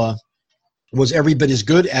Campanella was every bit as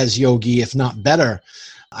good as Yogi, if not better.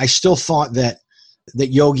 I still thought that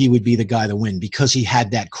Yogi would be the guy to win because he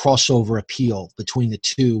had that crossover appeal between the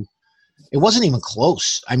two. It wasn't even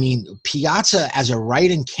close. I mean, Piazza as a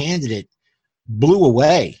write-in candidate blew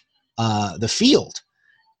away the field.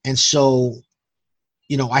 And so,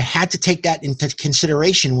 I had to take that into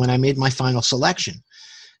consideration when I made my final selection.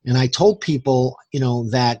 And I told people,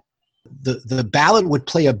 that the ballot would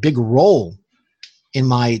play a big role in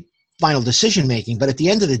my final decision-making. But at the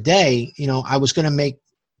end of the day, I was going to make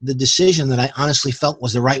the decision that I honestly felt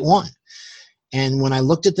was the right one. And when I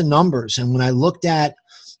looked at the numbers and when I looked at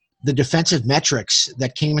the defensive metrics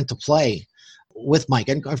that came into play with Mike,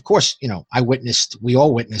 and of course, we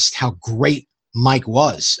all witnessed how great Mike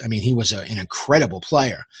was. I mean, he was an incredible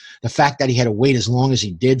player. The fact that he had to wait as long as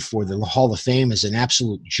he did for the Hall of Fame is an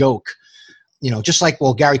absolute joke. Just like,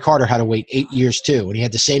 Gary Carter had to wait 8 years too, and he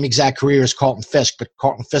had the same exact career as Carlton Fisk, but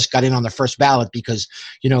Carlton Fisk got in on the first ballot because,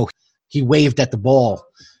 he waved at the ball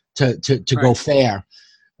to go fair.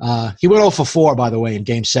 He went 0 for 4, by the way, in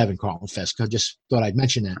Game 7, Carlton Fisk. I just thought I'd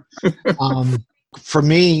mention that. For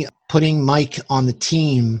me, putting Mike on the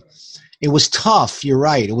team, it was tough. You're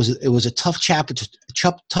right. It was a tough chapter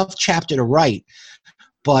to write,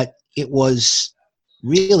 but it was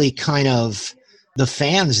really kind of the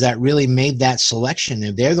fans that really made that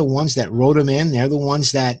selection. They're the ones that wrote him in. They're the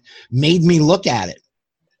ones that made me look at it.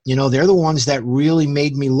 They're the ones that really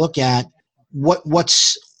made me look at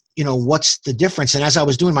what's the difference. And as I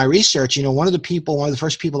was doing my research, one of the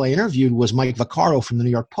first people I interviewed was Mike Vaccaro from the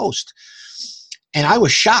New York Post. And I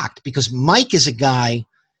was shocked because Mike is a guy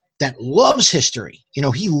that loves history.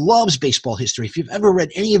 He loves baseball history. If you've ever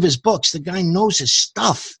read any of his books, the guy knows his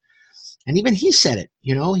stuff. And even he said it,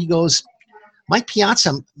 he goes, Mike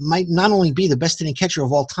Piazza might not only be the best inning catcher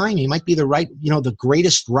of all time, he might be the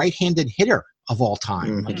greatest right-handed hitter of all time.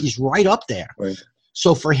 Mm-hmm. Like he's right up there. Right.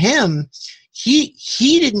 So for him, he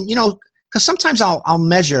didn't, because sometimes I'll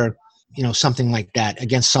measure, something like that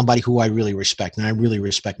against somebody who I really respect, and I really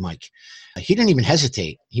respect Mike. He didn't even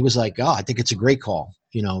hesitate. He was like, I think it's a great call,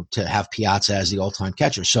 to have Piazza as the all-time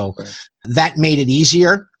catcher. So that made it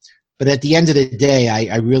easier. But at the end of the day,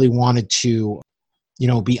 I really wanted to,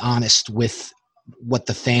 be honest with what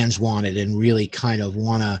the fans wanted and really kind of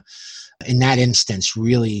want to, in that instance,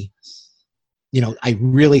 really, I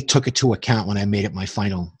really took it to account when I made my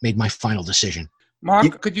final decision.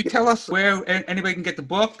 Mark, could you tell us where anybody can get the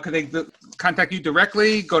book? Can they contact you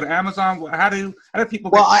directly? Go to Amazon? How do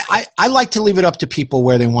people? Well, I like to leave it up to people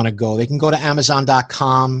where they want to go. They can go to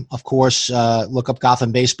Amazon.com, of course. Look up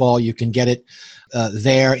Gotham Baseball. You can get it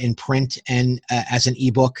there in print and as an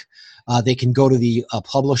ebook. They can go to the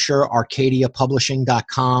publisher,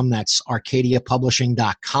 ArcadiaPublishing.com. That's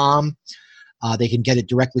ArcadiaPublishing.com. They can get it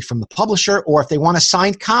directly from the publisher, or if they want a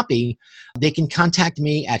signed copy, they can contact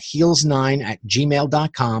me at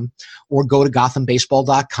heels9@gmail.com or go to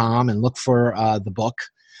gothambaseball.com and look for the book,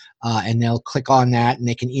 and they'll click on that and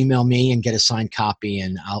they can email me and get a signed copy,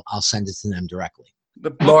 and I'll send it to them directly.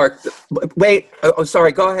 Mark, wait. Oh,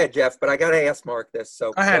 sorry. Go ahead, Jeff, but I got to ask Mark this.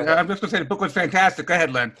 So go ahead. I'm just going to say the book was fantastic. Go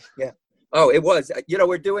ahead, Len. Yeah. Oh, it was.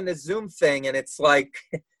 We're doing this Zoom thing, and it's like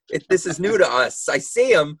this is new to us. I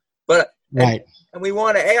see him, but right. And we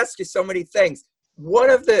want to ask you so many things. One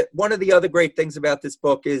of the other great things about this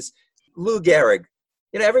book is Lou Gehrig.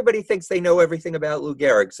 Everybody thinks they know everything about Lou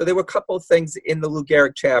Gehrig. So there were a couple of things in the Lou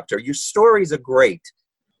Gehrig chapter. Your stories are great.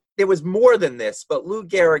 There was more than this, but Lou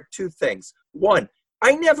Gehrig, two things. One,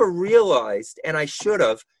 I never realized, and I should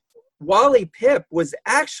have, Wally Pipp was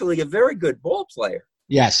actually a very good ball player.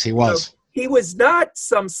 Yes, he was. So he was not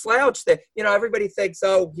some slouch that, everybody thinks,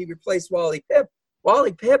 oh, he replaced Wally Pipp.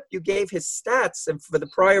 Wally Pipp, you gave his stats, and for the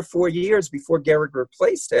prior 4 years before Gehrig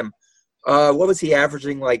replaced him, what was he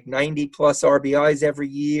averaging, like 90-plus RBIs every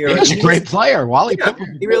year? He was a great player. Wally Pipp.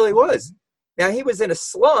 He really was. Now, he was in a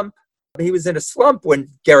slump. He was in a slump when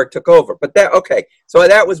Gehrig took over. But so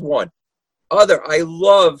that was one. I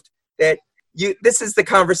loved that this is the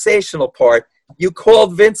conversational part. You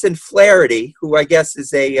called Vincent Flaherty, who I guess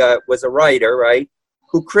was a writer, right,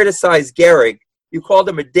 who criticized Gehrig. You called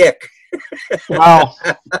him a dick. Wow.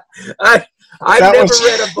 I've never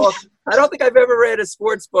read a book. I don't think I've ever read a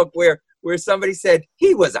sports book where somebody said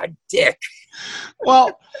he was a dick.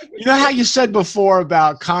 Well, you know how you said before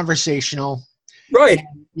about conversational, right?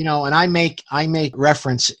 And I make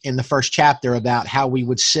reference in the first chapter about how we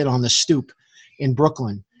would sit on the stoop in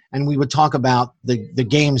Brooklyn and we would talk about the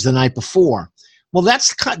games the night before. Well,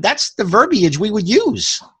 that's the verbiage we would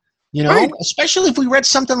use, right. Especially if we read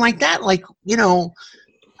something like that,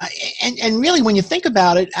 and really when you think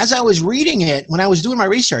about it, as I was reading it, when I was doing my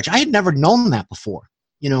research, I had never known that before,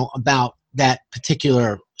 about that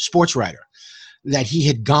particular sports writer, that he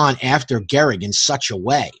had gone after Gehrig in such a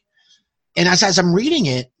way. And as I'm reading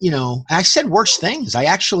it, I said worse things. I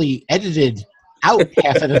actually edited out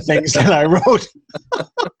half of the things that I wrote.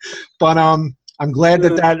 But I'm glad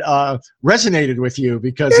that resonated with you,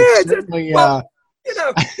 because it's certainly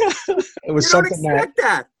it was something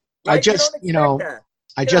that I just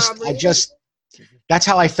that's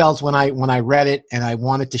how I felt when I read it, and I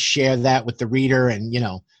wanted to share that with the reader. And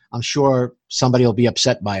I'm sure somebody will be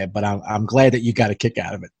upset by it, but I'm glad that you got a kick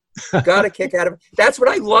out of it. Got a kick out of it. That's what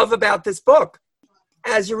I love about this book.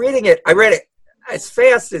 As you're reading it, I read it as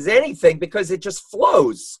fast as anything because it just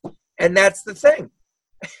flows, and that's the thing.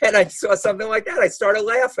 And I saw something like that, I started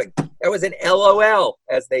laughing. That was an LOL,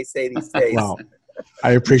 as they say these days. Wow.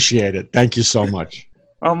 I appreciate it. Thank you so much.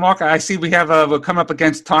 Well, Mark, I see we're come up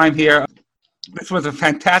against time here. This was a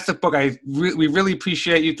fantastic book. We really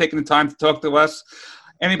appreciate you taking the time to talk to us.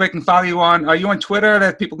 Anybody can follow you are you on Twitter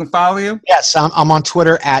that people can follow you? Yes, I'm on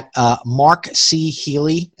Twitter at Mark C.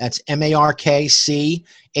 Healey. That's MarkChealey.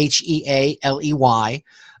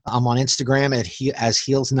 I'm on Instagram as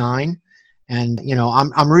Heels9. And,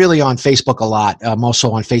 I'm really on Facebook a lot. I'm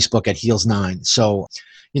also on Facebook at Heels9. So,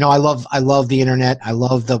 I love the internet. I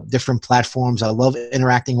love the different platforms. I love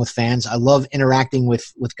interacting with fans. I love interacting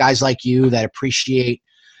with guys like you that appreciate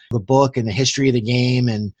the book and the history of the game.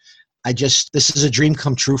 And this is a dream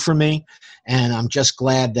come true for me. And I'm just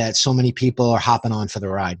glad that so many people are hopping on for the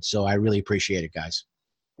ride. So I really appreciate it, guys.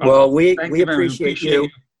 Well, we appreciate you.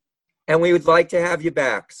 And we would like to have you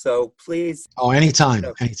back. So please. Oh, anytime.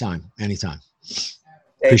 Thank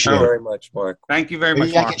you very much, Mark. Thank you very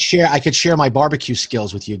much, Mark. I could share my barbecue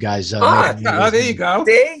skills with you guys. There you go.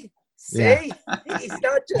 See? Yeah. He's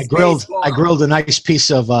not just I grilled a nice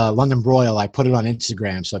piece of London broil. I put it on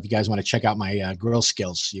Instagram. So if you guys want to check out my grill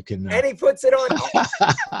skills, you can. And he puts it on.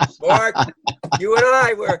 Mark, you and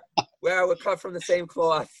I we're cut from the same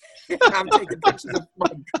cloth. I'm taking pictures of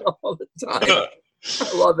my grill all the time.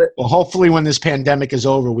 I love it. Well, hopefully when this pandemic is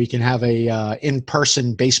over, we can have a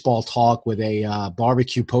in-person baseball talk with a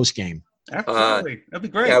barbecue post-game. Absolutely. That'd be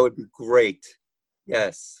great. That would be great.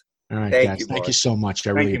 Yes. All right, guys. Thank you so much.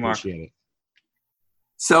 I really appreciate it.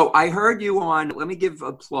 So I heard you on, let me give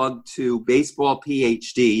a plug to Baseball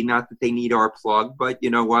PhD. Not that they need our plug, but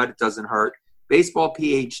you know what? It doesn't hurt. Baseball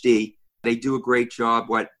PhD, they do a great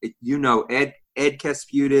job. Ed Ed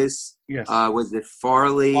Kasputis. Yes. Was it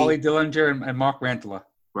Farley? Ollie Dillinger and Mark Rantala.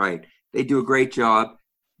 Right. They do a great job.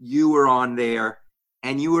 You were on there,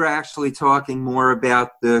 and you were actually talking more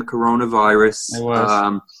about the coronavirus. I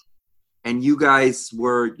was. And you guys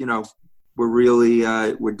were, we're really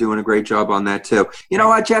we're doing a great job on that too. You know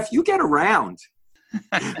what, Jeff? You get around.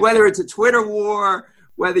 Whether it's a Twitter war,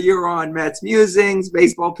 whether you're on Mets Musings,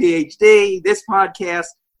 Baseball PhD, this podcast,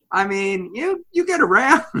 I mean, you get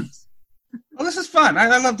around. Well, this is fun.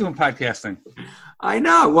 I love doing podcasting. I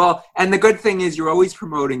know. Well, and the good thing is you're always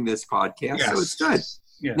promoting this podcast, Yes. so it's good.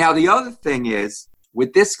 Yes. Now, the other thing is,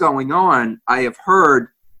 with this going on, I have heard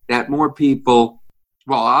that more people,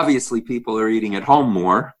 well, obviously people are eating at home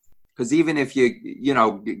more, because even if you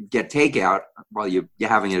get takeout, well, you're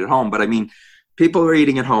having it at home. But I mean, people are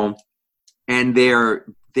eating at home, and they're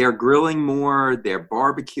grilling more, they're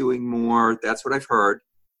barbecuing more. That's what I've heard.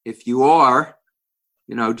 If you are,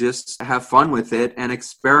 just have fun with it and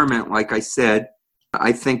experiment. Like I said,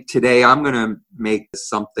 I think today I'm going to make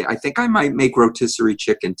something. I think I might make rotisserie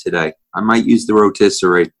chicken today. I might use the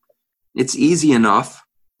rotisserie. It's easy enough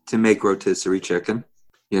to make rotisserie chicken.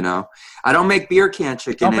 I don't make beer can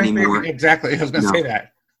chicken anymore. Exactly. I was going to say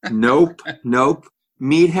that. Nope.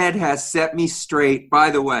 Meathead has set me straight.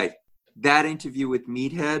 By the way, that interview with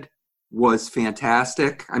Meathead was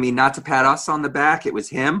fantastic. I mean, not to pat us on the back. It was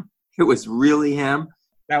him. It was really him.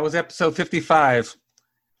 That was episode 55,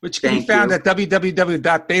 which can be found at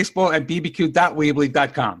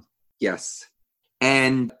www.baseballandbbq.weebly.com. Yes.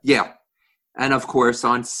 And yeah. And of course,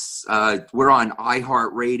 we're on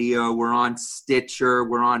iHeartRadio, we're on Stitcher,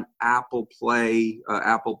 we're on Apple Play,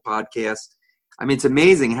 Apple Podcast. I mean, it's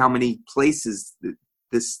amazing how many places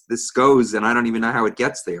this goes, and I don't even know how it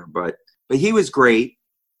gets there. But he was great,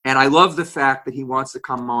 and I love the fact that he wants to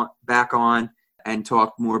come back on and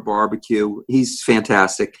talk more barbecue. He's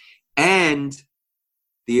fantastic. And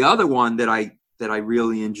the other one that I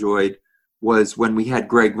really enjoyed was when we had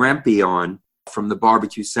Greg Rempe on from the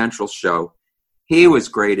Barbecue Central show. He was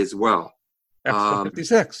great as well. Episode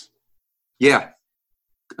 56. Yeah.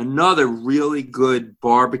 Another really good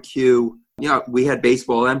barbecue. We had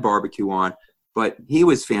baseball and barbecue on, but he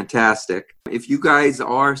was fantastic. If you guys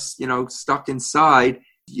are, stuck inside,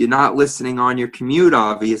 you're not listening on your commute,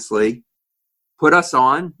 obviously, put us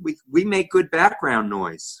on. We make good background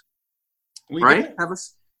noise. Right? Have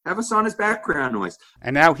us on as background noise.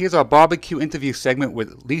 And now here's our barbecue interview segment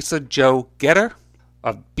with Lisa Jo Getter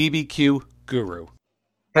of BBQ Guru.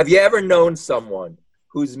 Have you ever known someone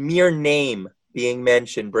whose mere name being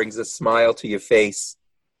mentioned brings a smile to your face?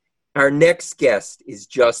 Our next guest is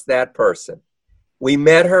just that person. We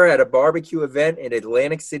met her at a barbecue event in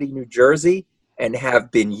Atlantic City, New Jersey, and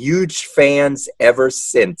have been huge fans ever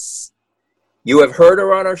since. You have heard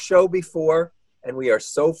her on our show before, and we are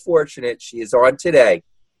so fortunate she is on today,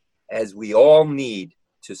 as we all need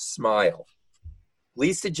to smile.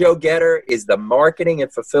 Lisa Jo Getter is the Marketing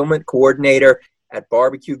and Fulfillment Coordinator at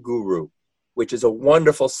Barbecue Guru, which is a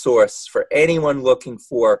wonderful source for anyone looking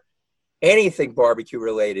for anything barbecue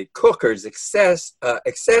related: cookers,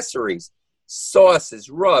 accessories, sauces,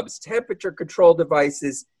 rubs, temperature control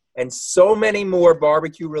devices, and so many more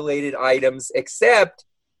barbecue related items, except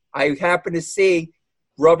I happen to see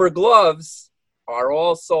rubber gloves are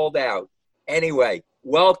all sold out. Anyway,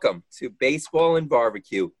 welcome to Baseball and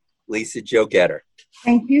Barbecue, Lisa Jo Getter.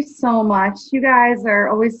 Thank you so much. You guys are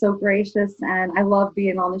always so gracious, and I love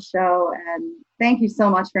being on the show, and thank you so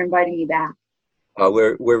much for inviting me back.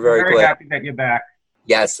 We're very glad. Happy that you're back.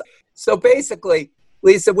 Yes. So basically,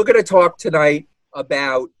 Lisa, we're going to talk tonight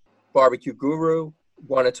about Barbecue Guru.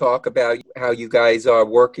 Want to talk about how you guys are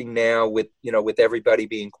working now with everybody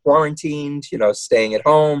being quarantined, staying at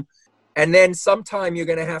home. And then sometime you're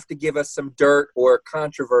going to have to give us some dirt or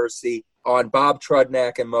controversy on Bob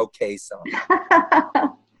Trudnak and Mo Cason.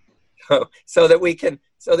 so that we can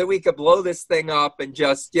blow this thing up and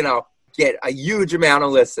just, get a huge amount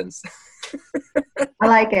of listens. I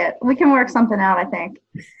like it. We can work something out, I think.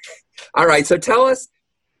 All right. So tell us,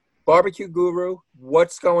 Barbecue Guru,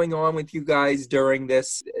 what's going on with you guys during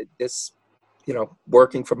this,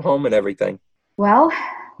 working from home and everything? Well,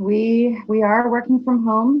 we are working from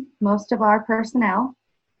home, most of our personnel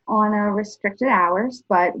on restricted hours,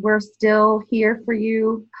 but we're still here for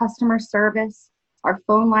you, customer service. Our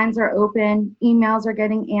phone lines are open, emails are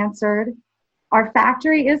getting answered. Our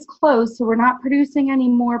factory is closed, so we're not producing any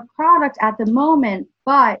more product at the moment,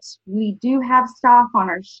 but we do have stock on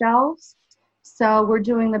our shelves. So we're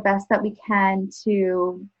doing the best that we can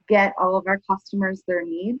to get all of our customers their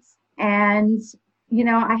needs. And,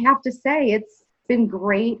 I have to say, it's been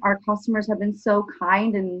great. Our customers have been so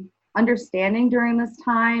kind and understanding during this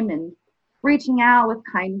time. And reaching out with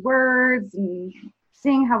kind words and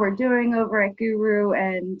seeing how we're doing over at Guru.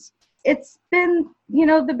 And it's been,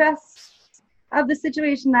 the best of the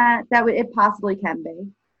situation that it possibly can be.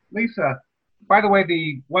 Lisa, by the way,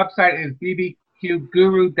 the website is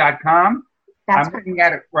bbqguru.com. That's I'm looking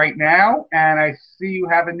at it right now, and I see you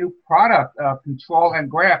have a new product, Control and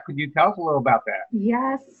Graph. Could you tell us a little about that?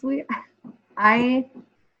 Yes, I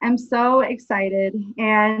am so excited.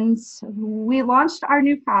 And we launched our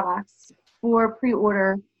new products for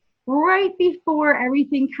pre-order right before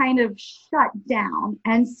everything kind of shut down.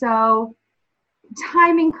 And so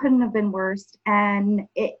timing couldn't have been worse. And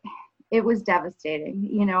it was devastating.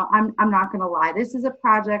 I'm not going to lie. This is a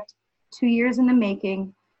project 2 years in the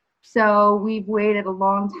making. So we've waited a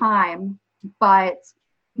long time, but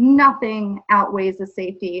nothing outweighs the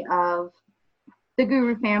safety of the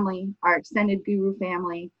Guru family, our extended Guru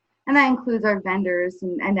family, and that includes our vendors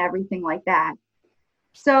and everything like that.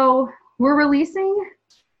 So we're releasing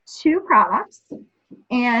 2 products,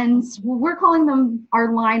 and we're calling them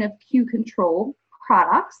our line of Q Control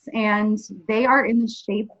products, and they are in the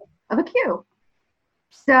shape of a Q.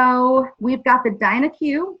 So we've got the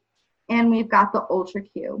DynaQ, and we've got the Ultra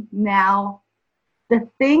Q. Now, the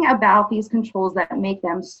thing about these controls that make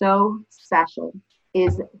them so special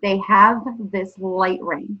is they have this light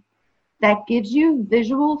ring that gives you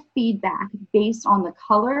visual feedback based on the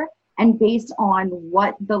color and based on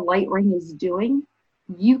what the light ring is doing.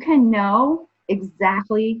 You can know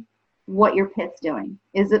exactly what your pit's doing.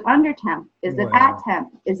 Is it under temp? Is it at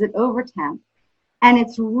temp? Is it over temp? And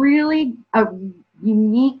it's really a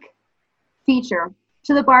unique feature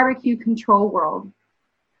to the barbecue control world.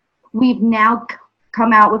 We've now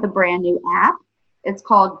come out with a brand new app. It's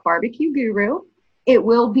called Barbecue Guru. It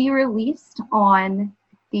will be released on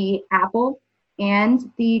the Apple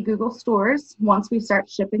and the Google stores once we start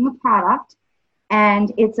shipping the product.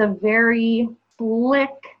 And it's a very slick,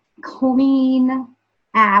 clean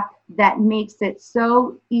app that makes it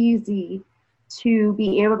so easy to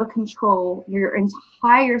be able to control your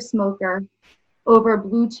entire smoker over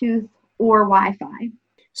Bluetooth or Wi-Fi.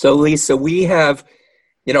 So Lisa, we have,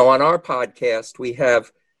 on our podcast, we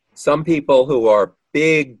have some people who are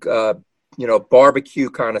big, barbecue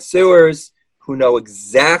connoisseurs who know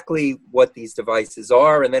exactly what these devices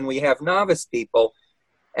are. And then we have novice people,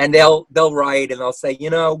 and they'll write and they'll say,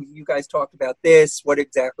 you guys talked about this. What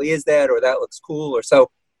exactly is that? Or that looks cool. Or so.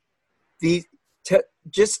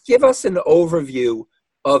 Just give us an overview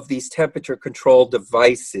of these temperature control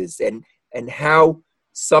devices and how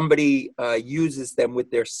somebody uses them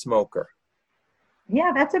with their smoker.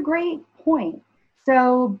 Yeah, that's a great point.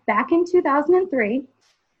 So back in 2003,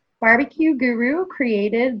 Barbecue Guru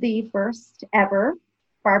created the first ever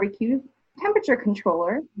barbecue temperature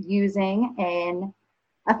controller using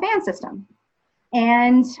a fan system.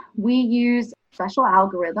 And we use a special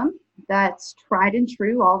algorithm that's tried and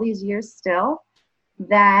true all these years still,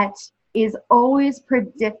 that is always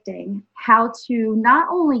predicting how to not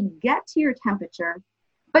only get to your temperature,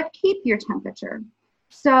 but keep your temperature.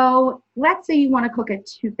 So let's say you want to cook at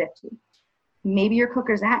 250. Maybe your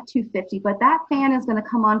cooker's at 250, but that fan is going to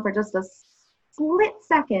come on for just a split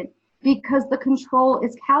second because the control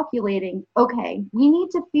is calculating, okay, we need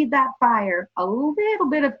to feed that fire a little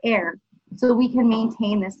bit of air so we can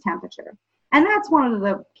maintain this temperature. And that's one of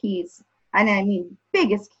the keys, and I mean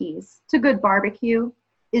biggest keys to good barbecue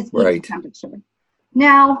is even temperature.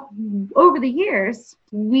 Now, over the years,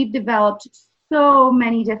 we've developed so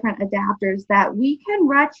many different adapters that we can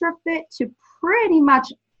retrofit to pretty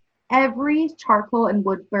much every charcoal and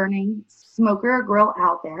wood burning smoker or grill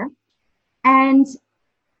out there. And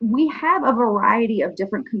we have a variety of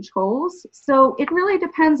different controls. So it really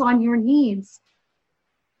depends on your needs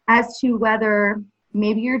as to whether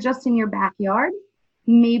maybe you're just in your backyard,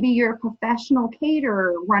 maybe you're a professional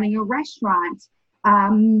caterer running a restaurant.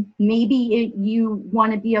 Maybe you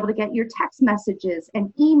want to be able to get your text messages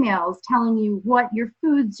and emails telling you what your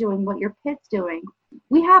food's doing, what your pit's doing.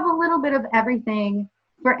 We have a little bit of everything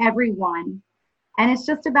for everyone. And it's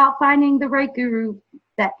just about finding the right guru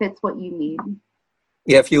that fits what you need.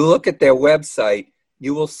 Yeah, if you look at their website,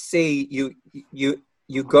 you will see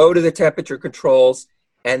you go to the temperature controls,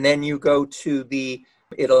 and then you go to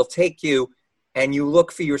it'll take you and you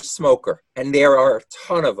look for your smoker, and there are a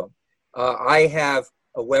ton of them. I have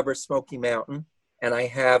a Weber Smoky Mountain, and I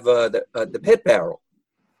have the Pit Barrel.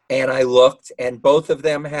 And I looked, and both of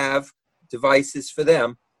them have devices for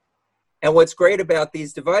them. And what's great about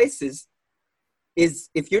these devices is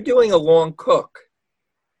if you're doing a long cook,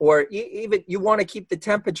 or even you want to keep the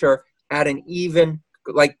temperature at an even,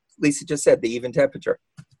 like Lisa just said, the even temperature,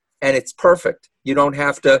 and it's perfect. You don't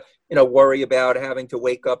have to worry about having to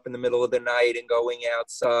wake up in the middle of the night and going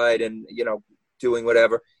outside and, doing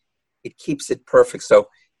whatever. It keeps it perfect. So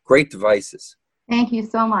great devices. Thank you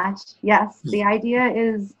so much. Yes, the idea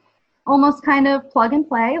is almost kind of plug and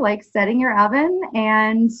play, like setting your oven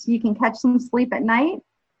and you can catch some sleep at night.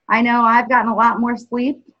 I know I've gotten a lot more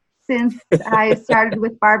sleep since I started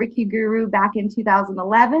with Barbecue Guru back in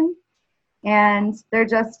 2011. And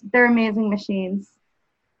they're amazing machines.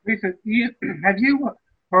 Lisa, have you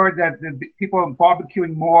heard that the people are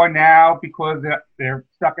barbecuing more now because they're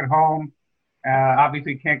stuck at home?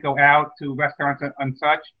 Obviously can't go out to restaurants and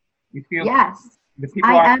such. You feel? Yes,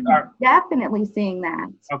 I am definitely seeing that.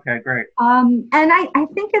 Okay, great. And I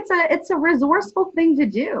think it's a resourceful thing to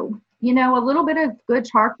do. A little bit of good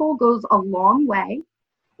charcoal goes a long way.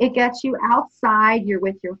 It gets you outside, you're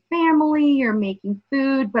with your family, you're making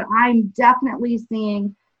food, but I'm definitely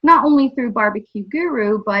seeing, not only through Barbecue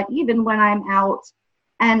Guru, but even when I'm out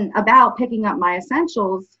and about picking up my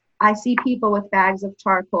essentials, I see people with bags of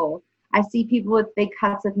charcoal. I see people with big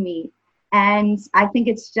cuts of meat. And I think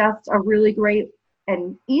it's just a really great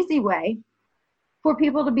and easy way for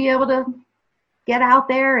people to be able to get out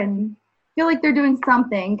there and feel like they're doing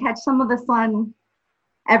something, catch some of the sun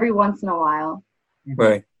every once in a while.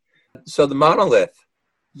 Right. So the Monolith,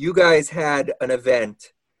 you guys had an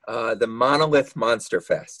event, the Monolith Monster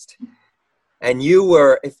Fest. And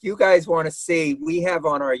if you guys want to see, we have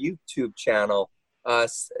on our YouTube channel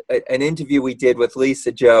an interview we did with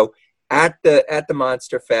Lisa Joe at the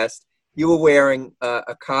Monster Fest. You were wearing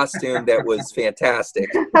a costume that was fantastic.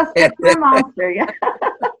 A monster, yeah.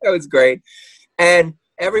 That was great. And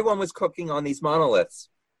everyone was cooking on these monoliths.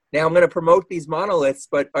 Now I'm going to promote these monoliths,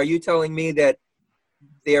 but are you telling me that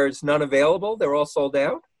there's none available? They're all sold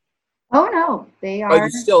out? Oh, no. They are. Oh, you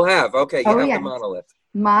still have? Okay, you have yes. the monolith.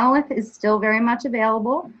 Monolith is still very much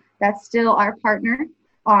available. That's still our partner.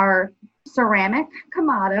 Our ceramic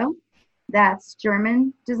Kamado, that's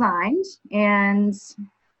German designed. And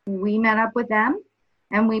we met up with them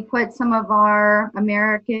and we put some of our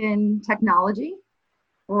American technology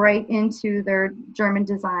right into their German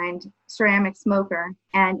designed ceramic smoker.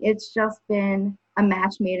 And it's just been a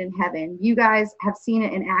match made in heaven. You guys have seen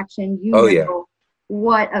it in action. You know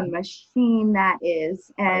what a machine that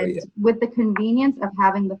is. And with the convenience of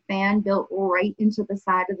having the fan built right into the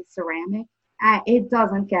side of the ceramic, it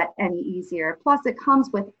doesn't get any easier. Plus it comes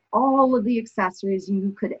with all of the accessories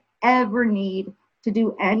you could ever need to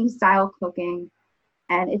do any style cooking.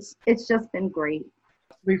 And it's just been great.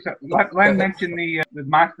 Lisa, Len mentioned the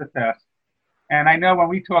Monster Fest. And I know when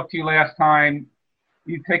we talked to you last time,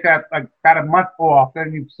 you take about a month off,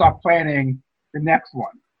 then you start planning the next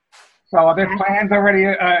one. So are there plans already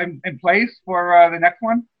in place for the next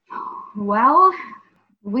one? Well,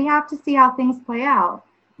 we have to see how things play out.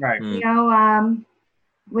 Right.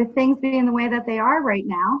 With things being the way that they are right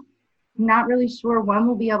now, I'm not really sure when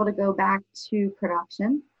we'll be able to go back to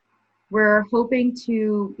production. We're hoping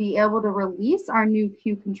to be able to release our new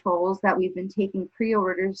Q controls that we've been taking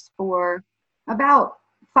pre-orders for about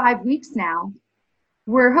 5 weeks now.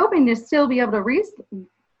 We're hoping to still be able to release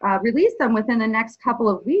them within the next couple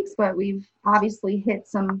of weeks, but we've obviously hit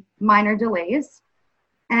some minor delays.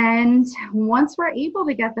 And once we're able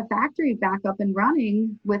to get the factory back up and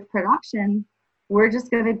running with production, we're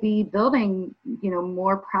just going to be building,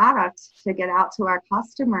 more products to get out to our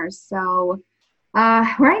customers. So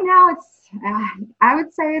right now I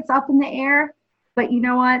would say it's up in the air, but you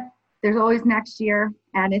know what? There's always next year,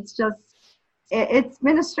 and it's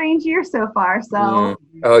been a strange year so far. So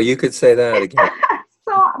oh, you could say that again.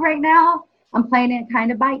 So right now I'm playing it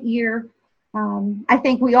kind of by ear. I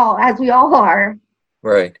think we all are.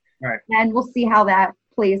 Right. And we'll see how that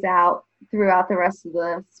plays out throughout the rest of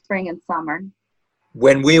the spring and summer.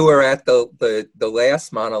 When we were at the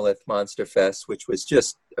last Monolith Monster Fest, which was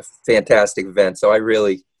just a fantastic event, so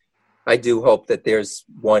I do hope that there's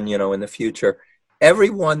one, in the future.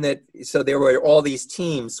 So there were all these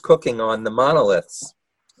teams cooking on the monoliths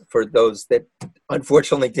for those that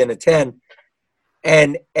unfortunately didn't attend.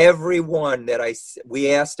 And everyone that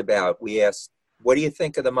we asked, what do you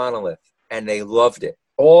think of the monolith? And they loved it.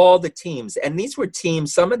 All the teams, and these were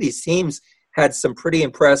teams, some of these teams had some pretty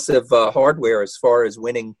impressive hardware as far as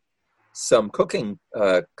winning some cooking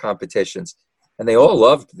competitions. And they all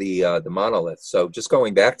loved the monolith. So just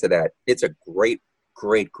going back to that, it's a great,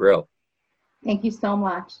 great grill. Thank you so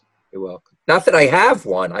much. You're welcome. Not that I have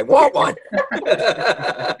one. I want one.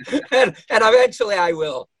 and eventually I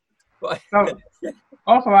will. So,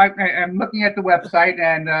 also, I'm looking at the website,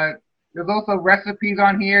 and there's also recipes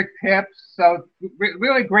on here, tips. So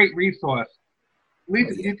really great resource.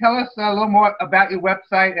 Lisa, can you tell us a little more about your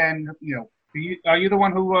website and, Are you the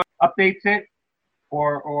one who updates it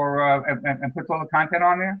or and puts all the content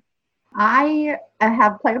on there? I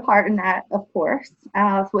have played a part in that, of course,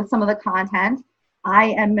 with some of the content. I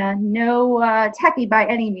am no techie by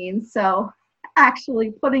any means, so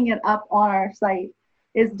actually putting it up on our site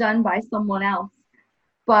is done by someone else.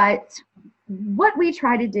 But what we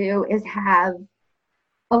try to do is have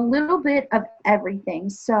a little bit of everything.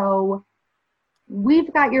 So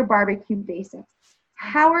we've got your barbecue basics.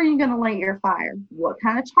 How are you going to light your fire? What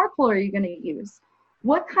kind of charcoal are you going to use?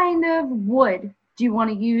 What kind of wood do you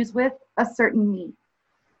want to use with a certain meat?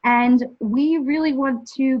 And we really want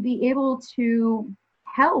to be able to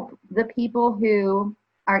help the people who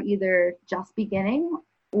are either just beginning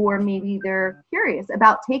or maybe they're curious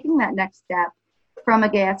about taking that next step from a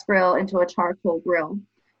gas grill into a charcoal grill.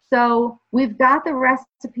 So we've got the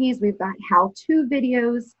recipes, we've got how-to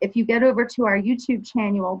videos. If you get over to our YouTube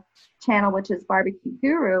channel, which is Barbecue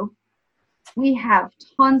Guru, we have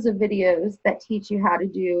tons of videos that teach you how to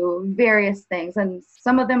do various things, and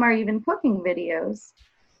some of them are even cooking videos,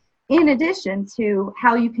 in addition to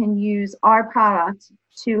how you can use our product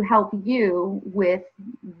to help you with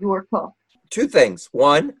your cook. Two things.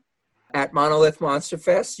 One, at Monolith Monster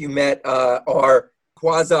Fest, you met our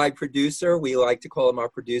quasi-producer. We like to call him our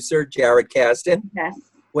producer, Jared Kasdan. Yes.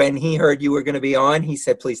 When he heard you were going to be on, he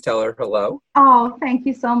said, please tell her hello. Oh, thank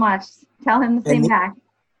you so much. Tell him the same back.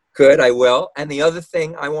 Good, I will. And the other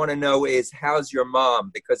thing I want to know is, how's your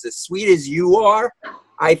mom? Because as sweet as you are,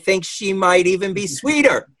 I think she might even be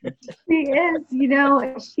sweeter. She is. You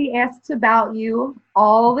know, she asks about you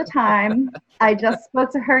all the time. I just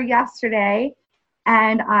spoke to her yesterday,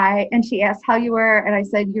 and she asked how you were, and I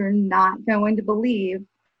said, you're not going to believe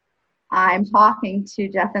I'm talking to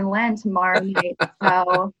Jeff and Len tomorrow night.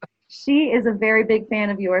 So she is a very big fan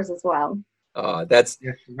of yours as well. Oh, that's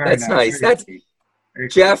nice. That's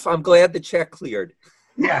Jeff, I'm glad the check cleared.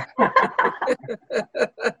 Yeah.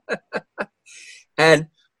 And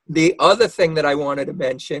the other thing that I wanted to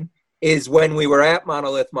mention is when we were at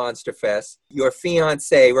Monolith Monster Fest, your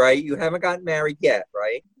fiance, right? You haven't gotten married yet,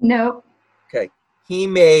 right? Nope. Okay. He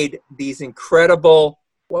made these incredible,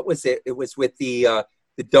 what was it? It was with the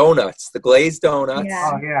donuts, the glazed donuts.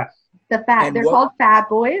 Yeah. Oh, yes. They're called Fat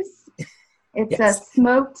Boys. It's a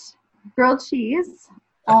smoked grilled cheese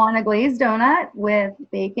on a glazed donut with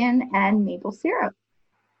bacon and maple syrup.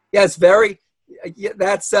 Yes,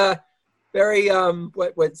 that's very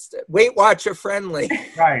what's Weight Watcher friendly.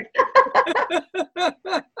 Right.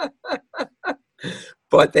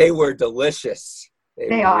 But they were delicious.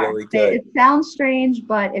 They are. Really good. It sounds strange,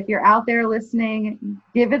 but if you're out there listening,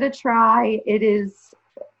 give it a try. It is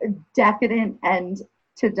decadent and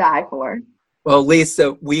to die for. Well,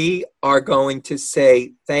 Lisa, we are going to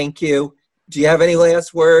say thank you. Do you have any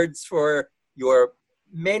last words for your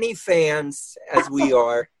many fans, as we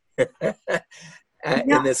are,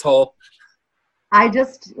 in this whole? I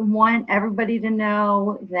just want everybody to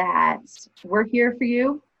know that we're here for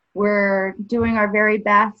you. We're doing our very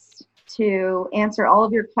best to answer all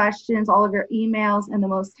of your questions, all of your emails in the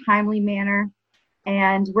most timely manner.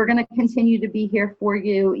 And we're going to continue to be here for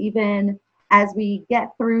you, even as we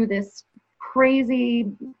get through this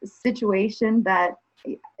crazy situation that,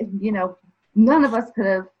 you know, none of us could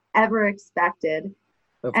have ever expected.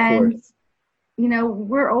 Of course. You know,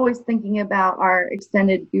 we're always thinking about our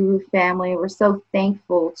extended Guru family. We're so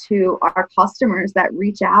thankful to our customers that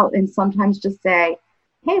reach out and sometimes just say,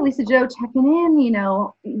 hey, Lisa Jo, checking in, you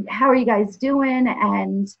know, how are you guys doing?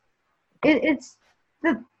 And it's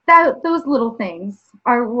those little things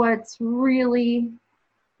are what's really,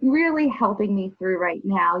 really helping me through right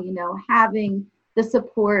now, you know, having the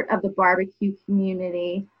support of the barbecue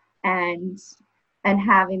community and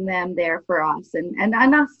having them there for us and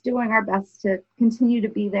us doing our best to continue to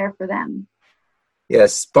be there for them.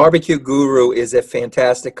 Yes, Barbecue Guru is a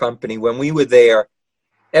fantastic company. When we were there,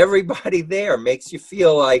 everybody there makes you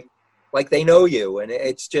feel like they know you. And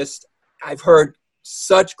it's just, I've heard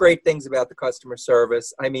such great things about the customer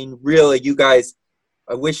service. I mean, really, you guys,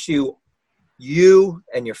 I wish you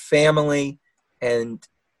and your family and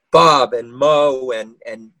Bob and Mo and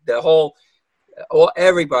the whole,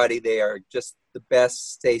 everybody there, just the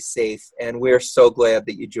best. Stay safe. And we're so glad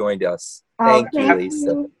that you joined us. Thank you,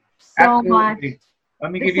 Lisa. So much.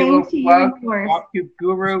 Let me give you a little plug. Barbecue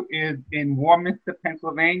Guru is in Warminster,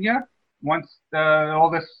 Pennsylvania. Once all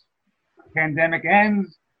this pandemic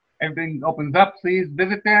ends, everything opens up, please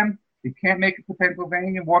visit them. If you can't make it to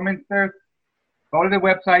Pennsylvania, Warminster, go to the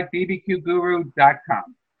website,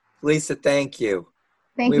 bbqguru.com. Lisa, thank you.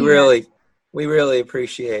 Thank you. We really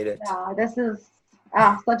appreciate it. This is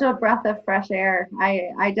such a breath of fresh air.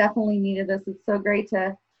 I definitely needed this. It's so great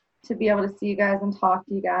to to be able to see you guys and talk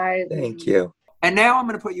to you guys. Thank you. And now I'm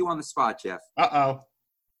going to put you on the spot, Jeff. Uh-oh.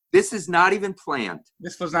 This is not even planned.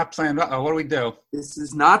 This was not planned. Uh-oh, what do we do? This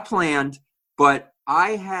is not planned, but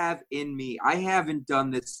I have in me, I haven't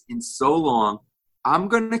done this in so long. I'm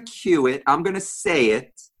going to cue it. I'm going to say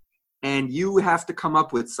it, and you have to come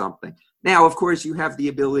up with something. Now, of course, you have the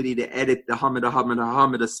ability to edit the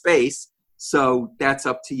humada space, so that's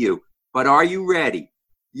up to you. But are you ready?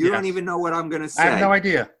 You Yes. don't even know what I'm going to say. I have no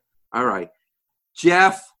idea. All right.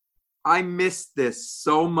 Jeff, I missed this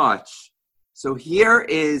so much. So here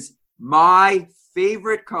is my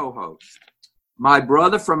favorite co-host, my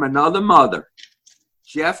brother from another mother,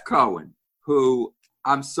 Jeff Cohen, who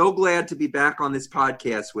I'm so glad to be back on this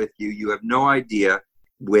podcast with you. You have no idea,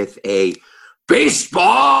 with a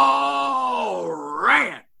baseball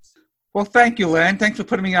rant. Well, thank you, Len. Thanks for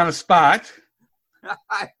putting me on the spot.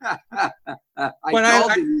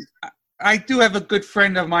 I do have a good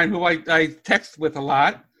friend of mine who I text with a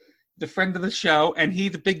lot, the friend of the show, and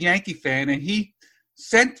he's a big Yankee fan, and he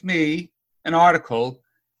sent me an article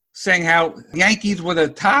saying how the Yankees were the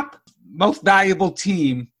top, most valuable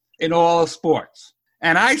team in all of sports.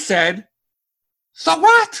 And I said, so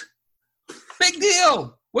what? Big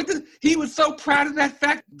deal. He was so proud of that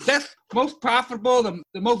fact. Best, most profitable, the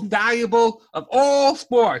most valuable of all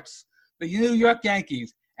sports, the New York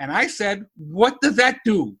Yankees. And I said, what does that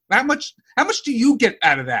do? How much do you get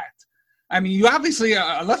out of that? I mean, you obviously,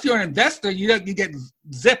 unless you're an investor, you get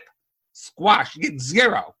zip, squash, you get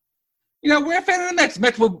zero. You know, we're a fan of the Mets.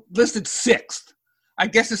 Mets were listed 6th. I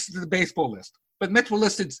guess this is the baseball list, but Mets were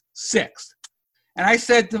listed 6th. And I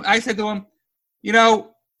said to him, you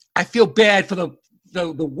know, I feel bad for the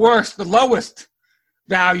worst, the lowest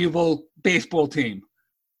valuable baseball team.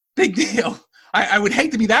 Big deal. I would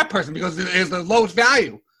hate to be that person because it is the lowest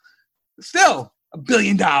value. Still, $1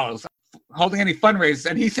 billion holding any fundraisers.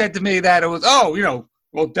 And he said to me that it was,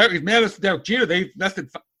 Derek Jeter, they invested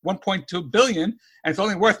 $1.2 billion, and it's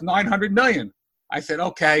only worth $900 million. I said,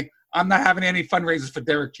 okay, I'm not having any fundraisers for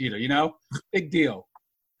Derek Jeter, you know? Big deal.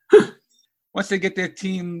 Once they get their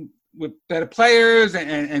team with better players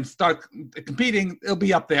and start competing, it'll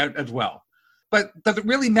be up there as well. But does it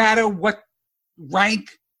really matter what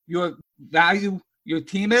rank your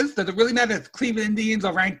team is? Does it really matter if Cleveland Indians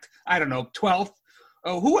are ranked, 12th?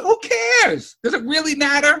 Who cares? Does it really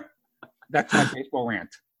matter? That's my baseball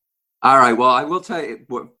rant. All right. Well, I will tell you,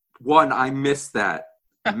 one, I missed that.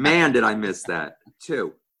 Man, did I miss that.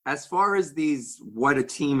 2, as far as what a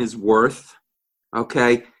team is worth,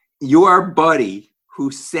 okay, your buddy who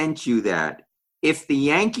sent you that, if the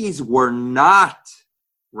Yankees were not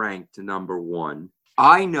ranked number 1,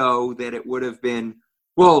 I know that it would have been,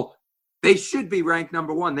 well, they should be ranked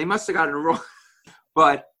number 1. They must have gotten it wrong.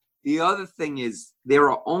 But the other thing is there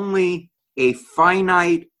are only a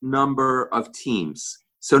finite number of teams.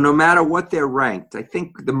 So no matter what they're ranked, I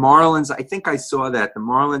think the Marlins, I saw that. The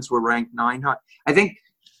Marlins were ranked 900. I think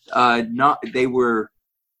they were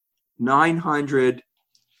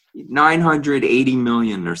 980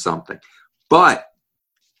 million or something. But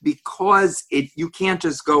because you can't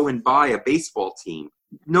just go and buy a baseball team,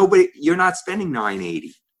 you're not spending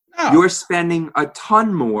 980. No. You're spending a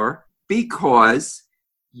ton more because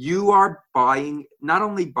you are not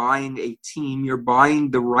only buying a team, you're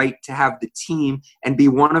buying the right to have the team and be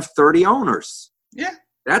one of 30 owners. Yeah.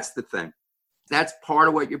 That's the thing. That's part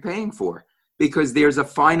of what you're paying for because there's a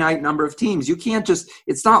finite number of teams. You can't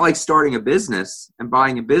it's not like starting a business and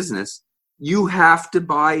buying a business. You have to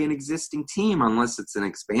buy an existing team unless it's an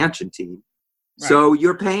expansion team. Right. So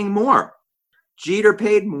you're paying more. Jeter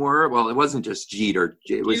paid more. Well, it wasn't just Jeter.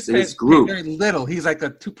 It was his group. Paid very little. He's like a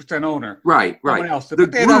 2% owner. Right. Someone else.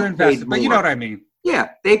 But they not invested. But you know what I mean. Yeah,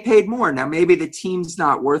 they paid more. Now, maybe the team's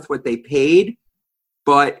not worth what they paid,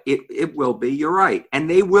 but it will be. You're right. And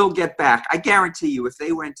they will get back. I guarantee you, if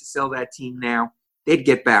they went to sell that team now, they'd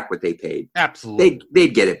get back what they paid. Absolutely.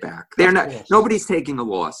 They'd get it back. Nobody's taking a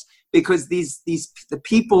loss because the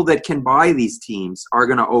people that can buy these teams are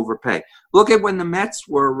going to overpay. Look at when the Mets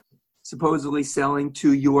were supposedly selling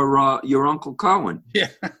to your Uncle Cohen. Yeah.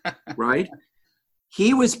 Right?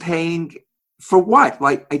 He was paying for what?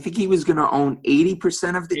 Like, I think he was going to own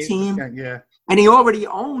 80% of the team. Yeah. And he already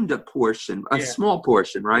owned a portion, small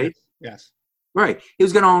portion, right? Yes. Right. He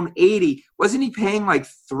was going to own 80. Wasn't he paying like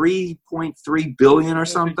 $3.3 billion or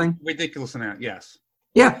something? Ridiculous amount, yes.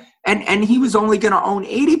 Yeah. And he was only going to own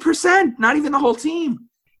 80%, not even the whole team.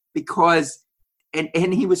 Because,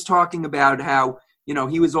 and he was talking about how,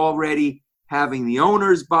 he was already having the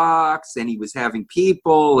owner's box and he was having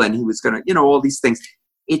people and he was going to, all these things.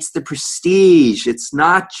 It's the prestige. It's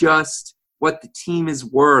not just what the team is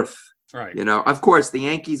worth. Right. You know, of course, the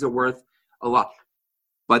Yankees are worth a lot,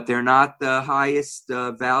 but they're not the highest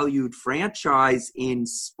valued franchise in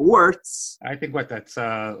sports. I think that's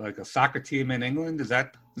like a soccer team in England. Is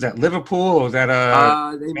that Liverpool, or is that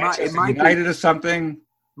Manchester United or something?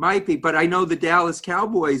 Might be, but I know the Dallas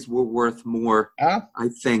Cowboys were worth more. Huh? I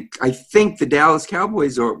think the Dallas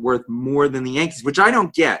Cowboys are worth more than the Yankees, which I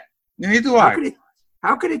don't get. Neither do I.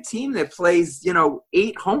 How could a team that plays,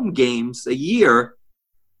 8 home games a year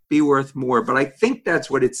be worth more? But I think that's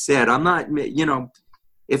what it said. I'm not,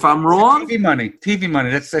 if I'm wrong. TV money.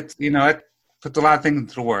 That's that puts a lot of things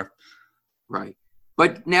into work. Right.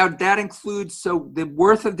 But now that includes, so the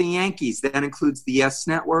worth of the Yankees, that includes the YES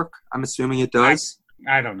Network? I'm assuming it does.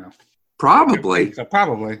 I don't know. Probably. So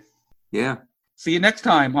probably. Yeah. See you next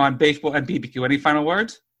time on Baseball and BBQ. Any final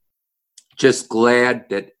words? Just glad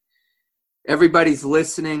that everybody's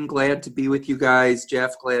listening. Glad to be with you guys.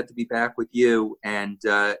 Jeff, glad to be back with you. And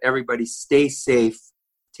everybody stay safe.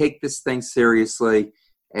 Take this thing seriously.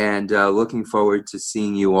 And looking forward to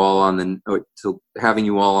seeing you all to having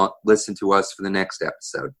you all listen to us for the next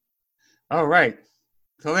episode. All right.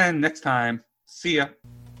 Till then, next time. See ya.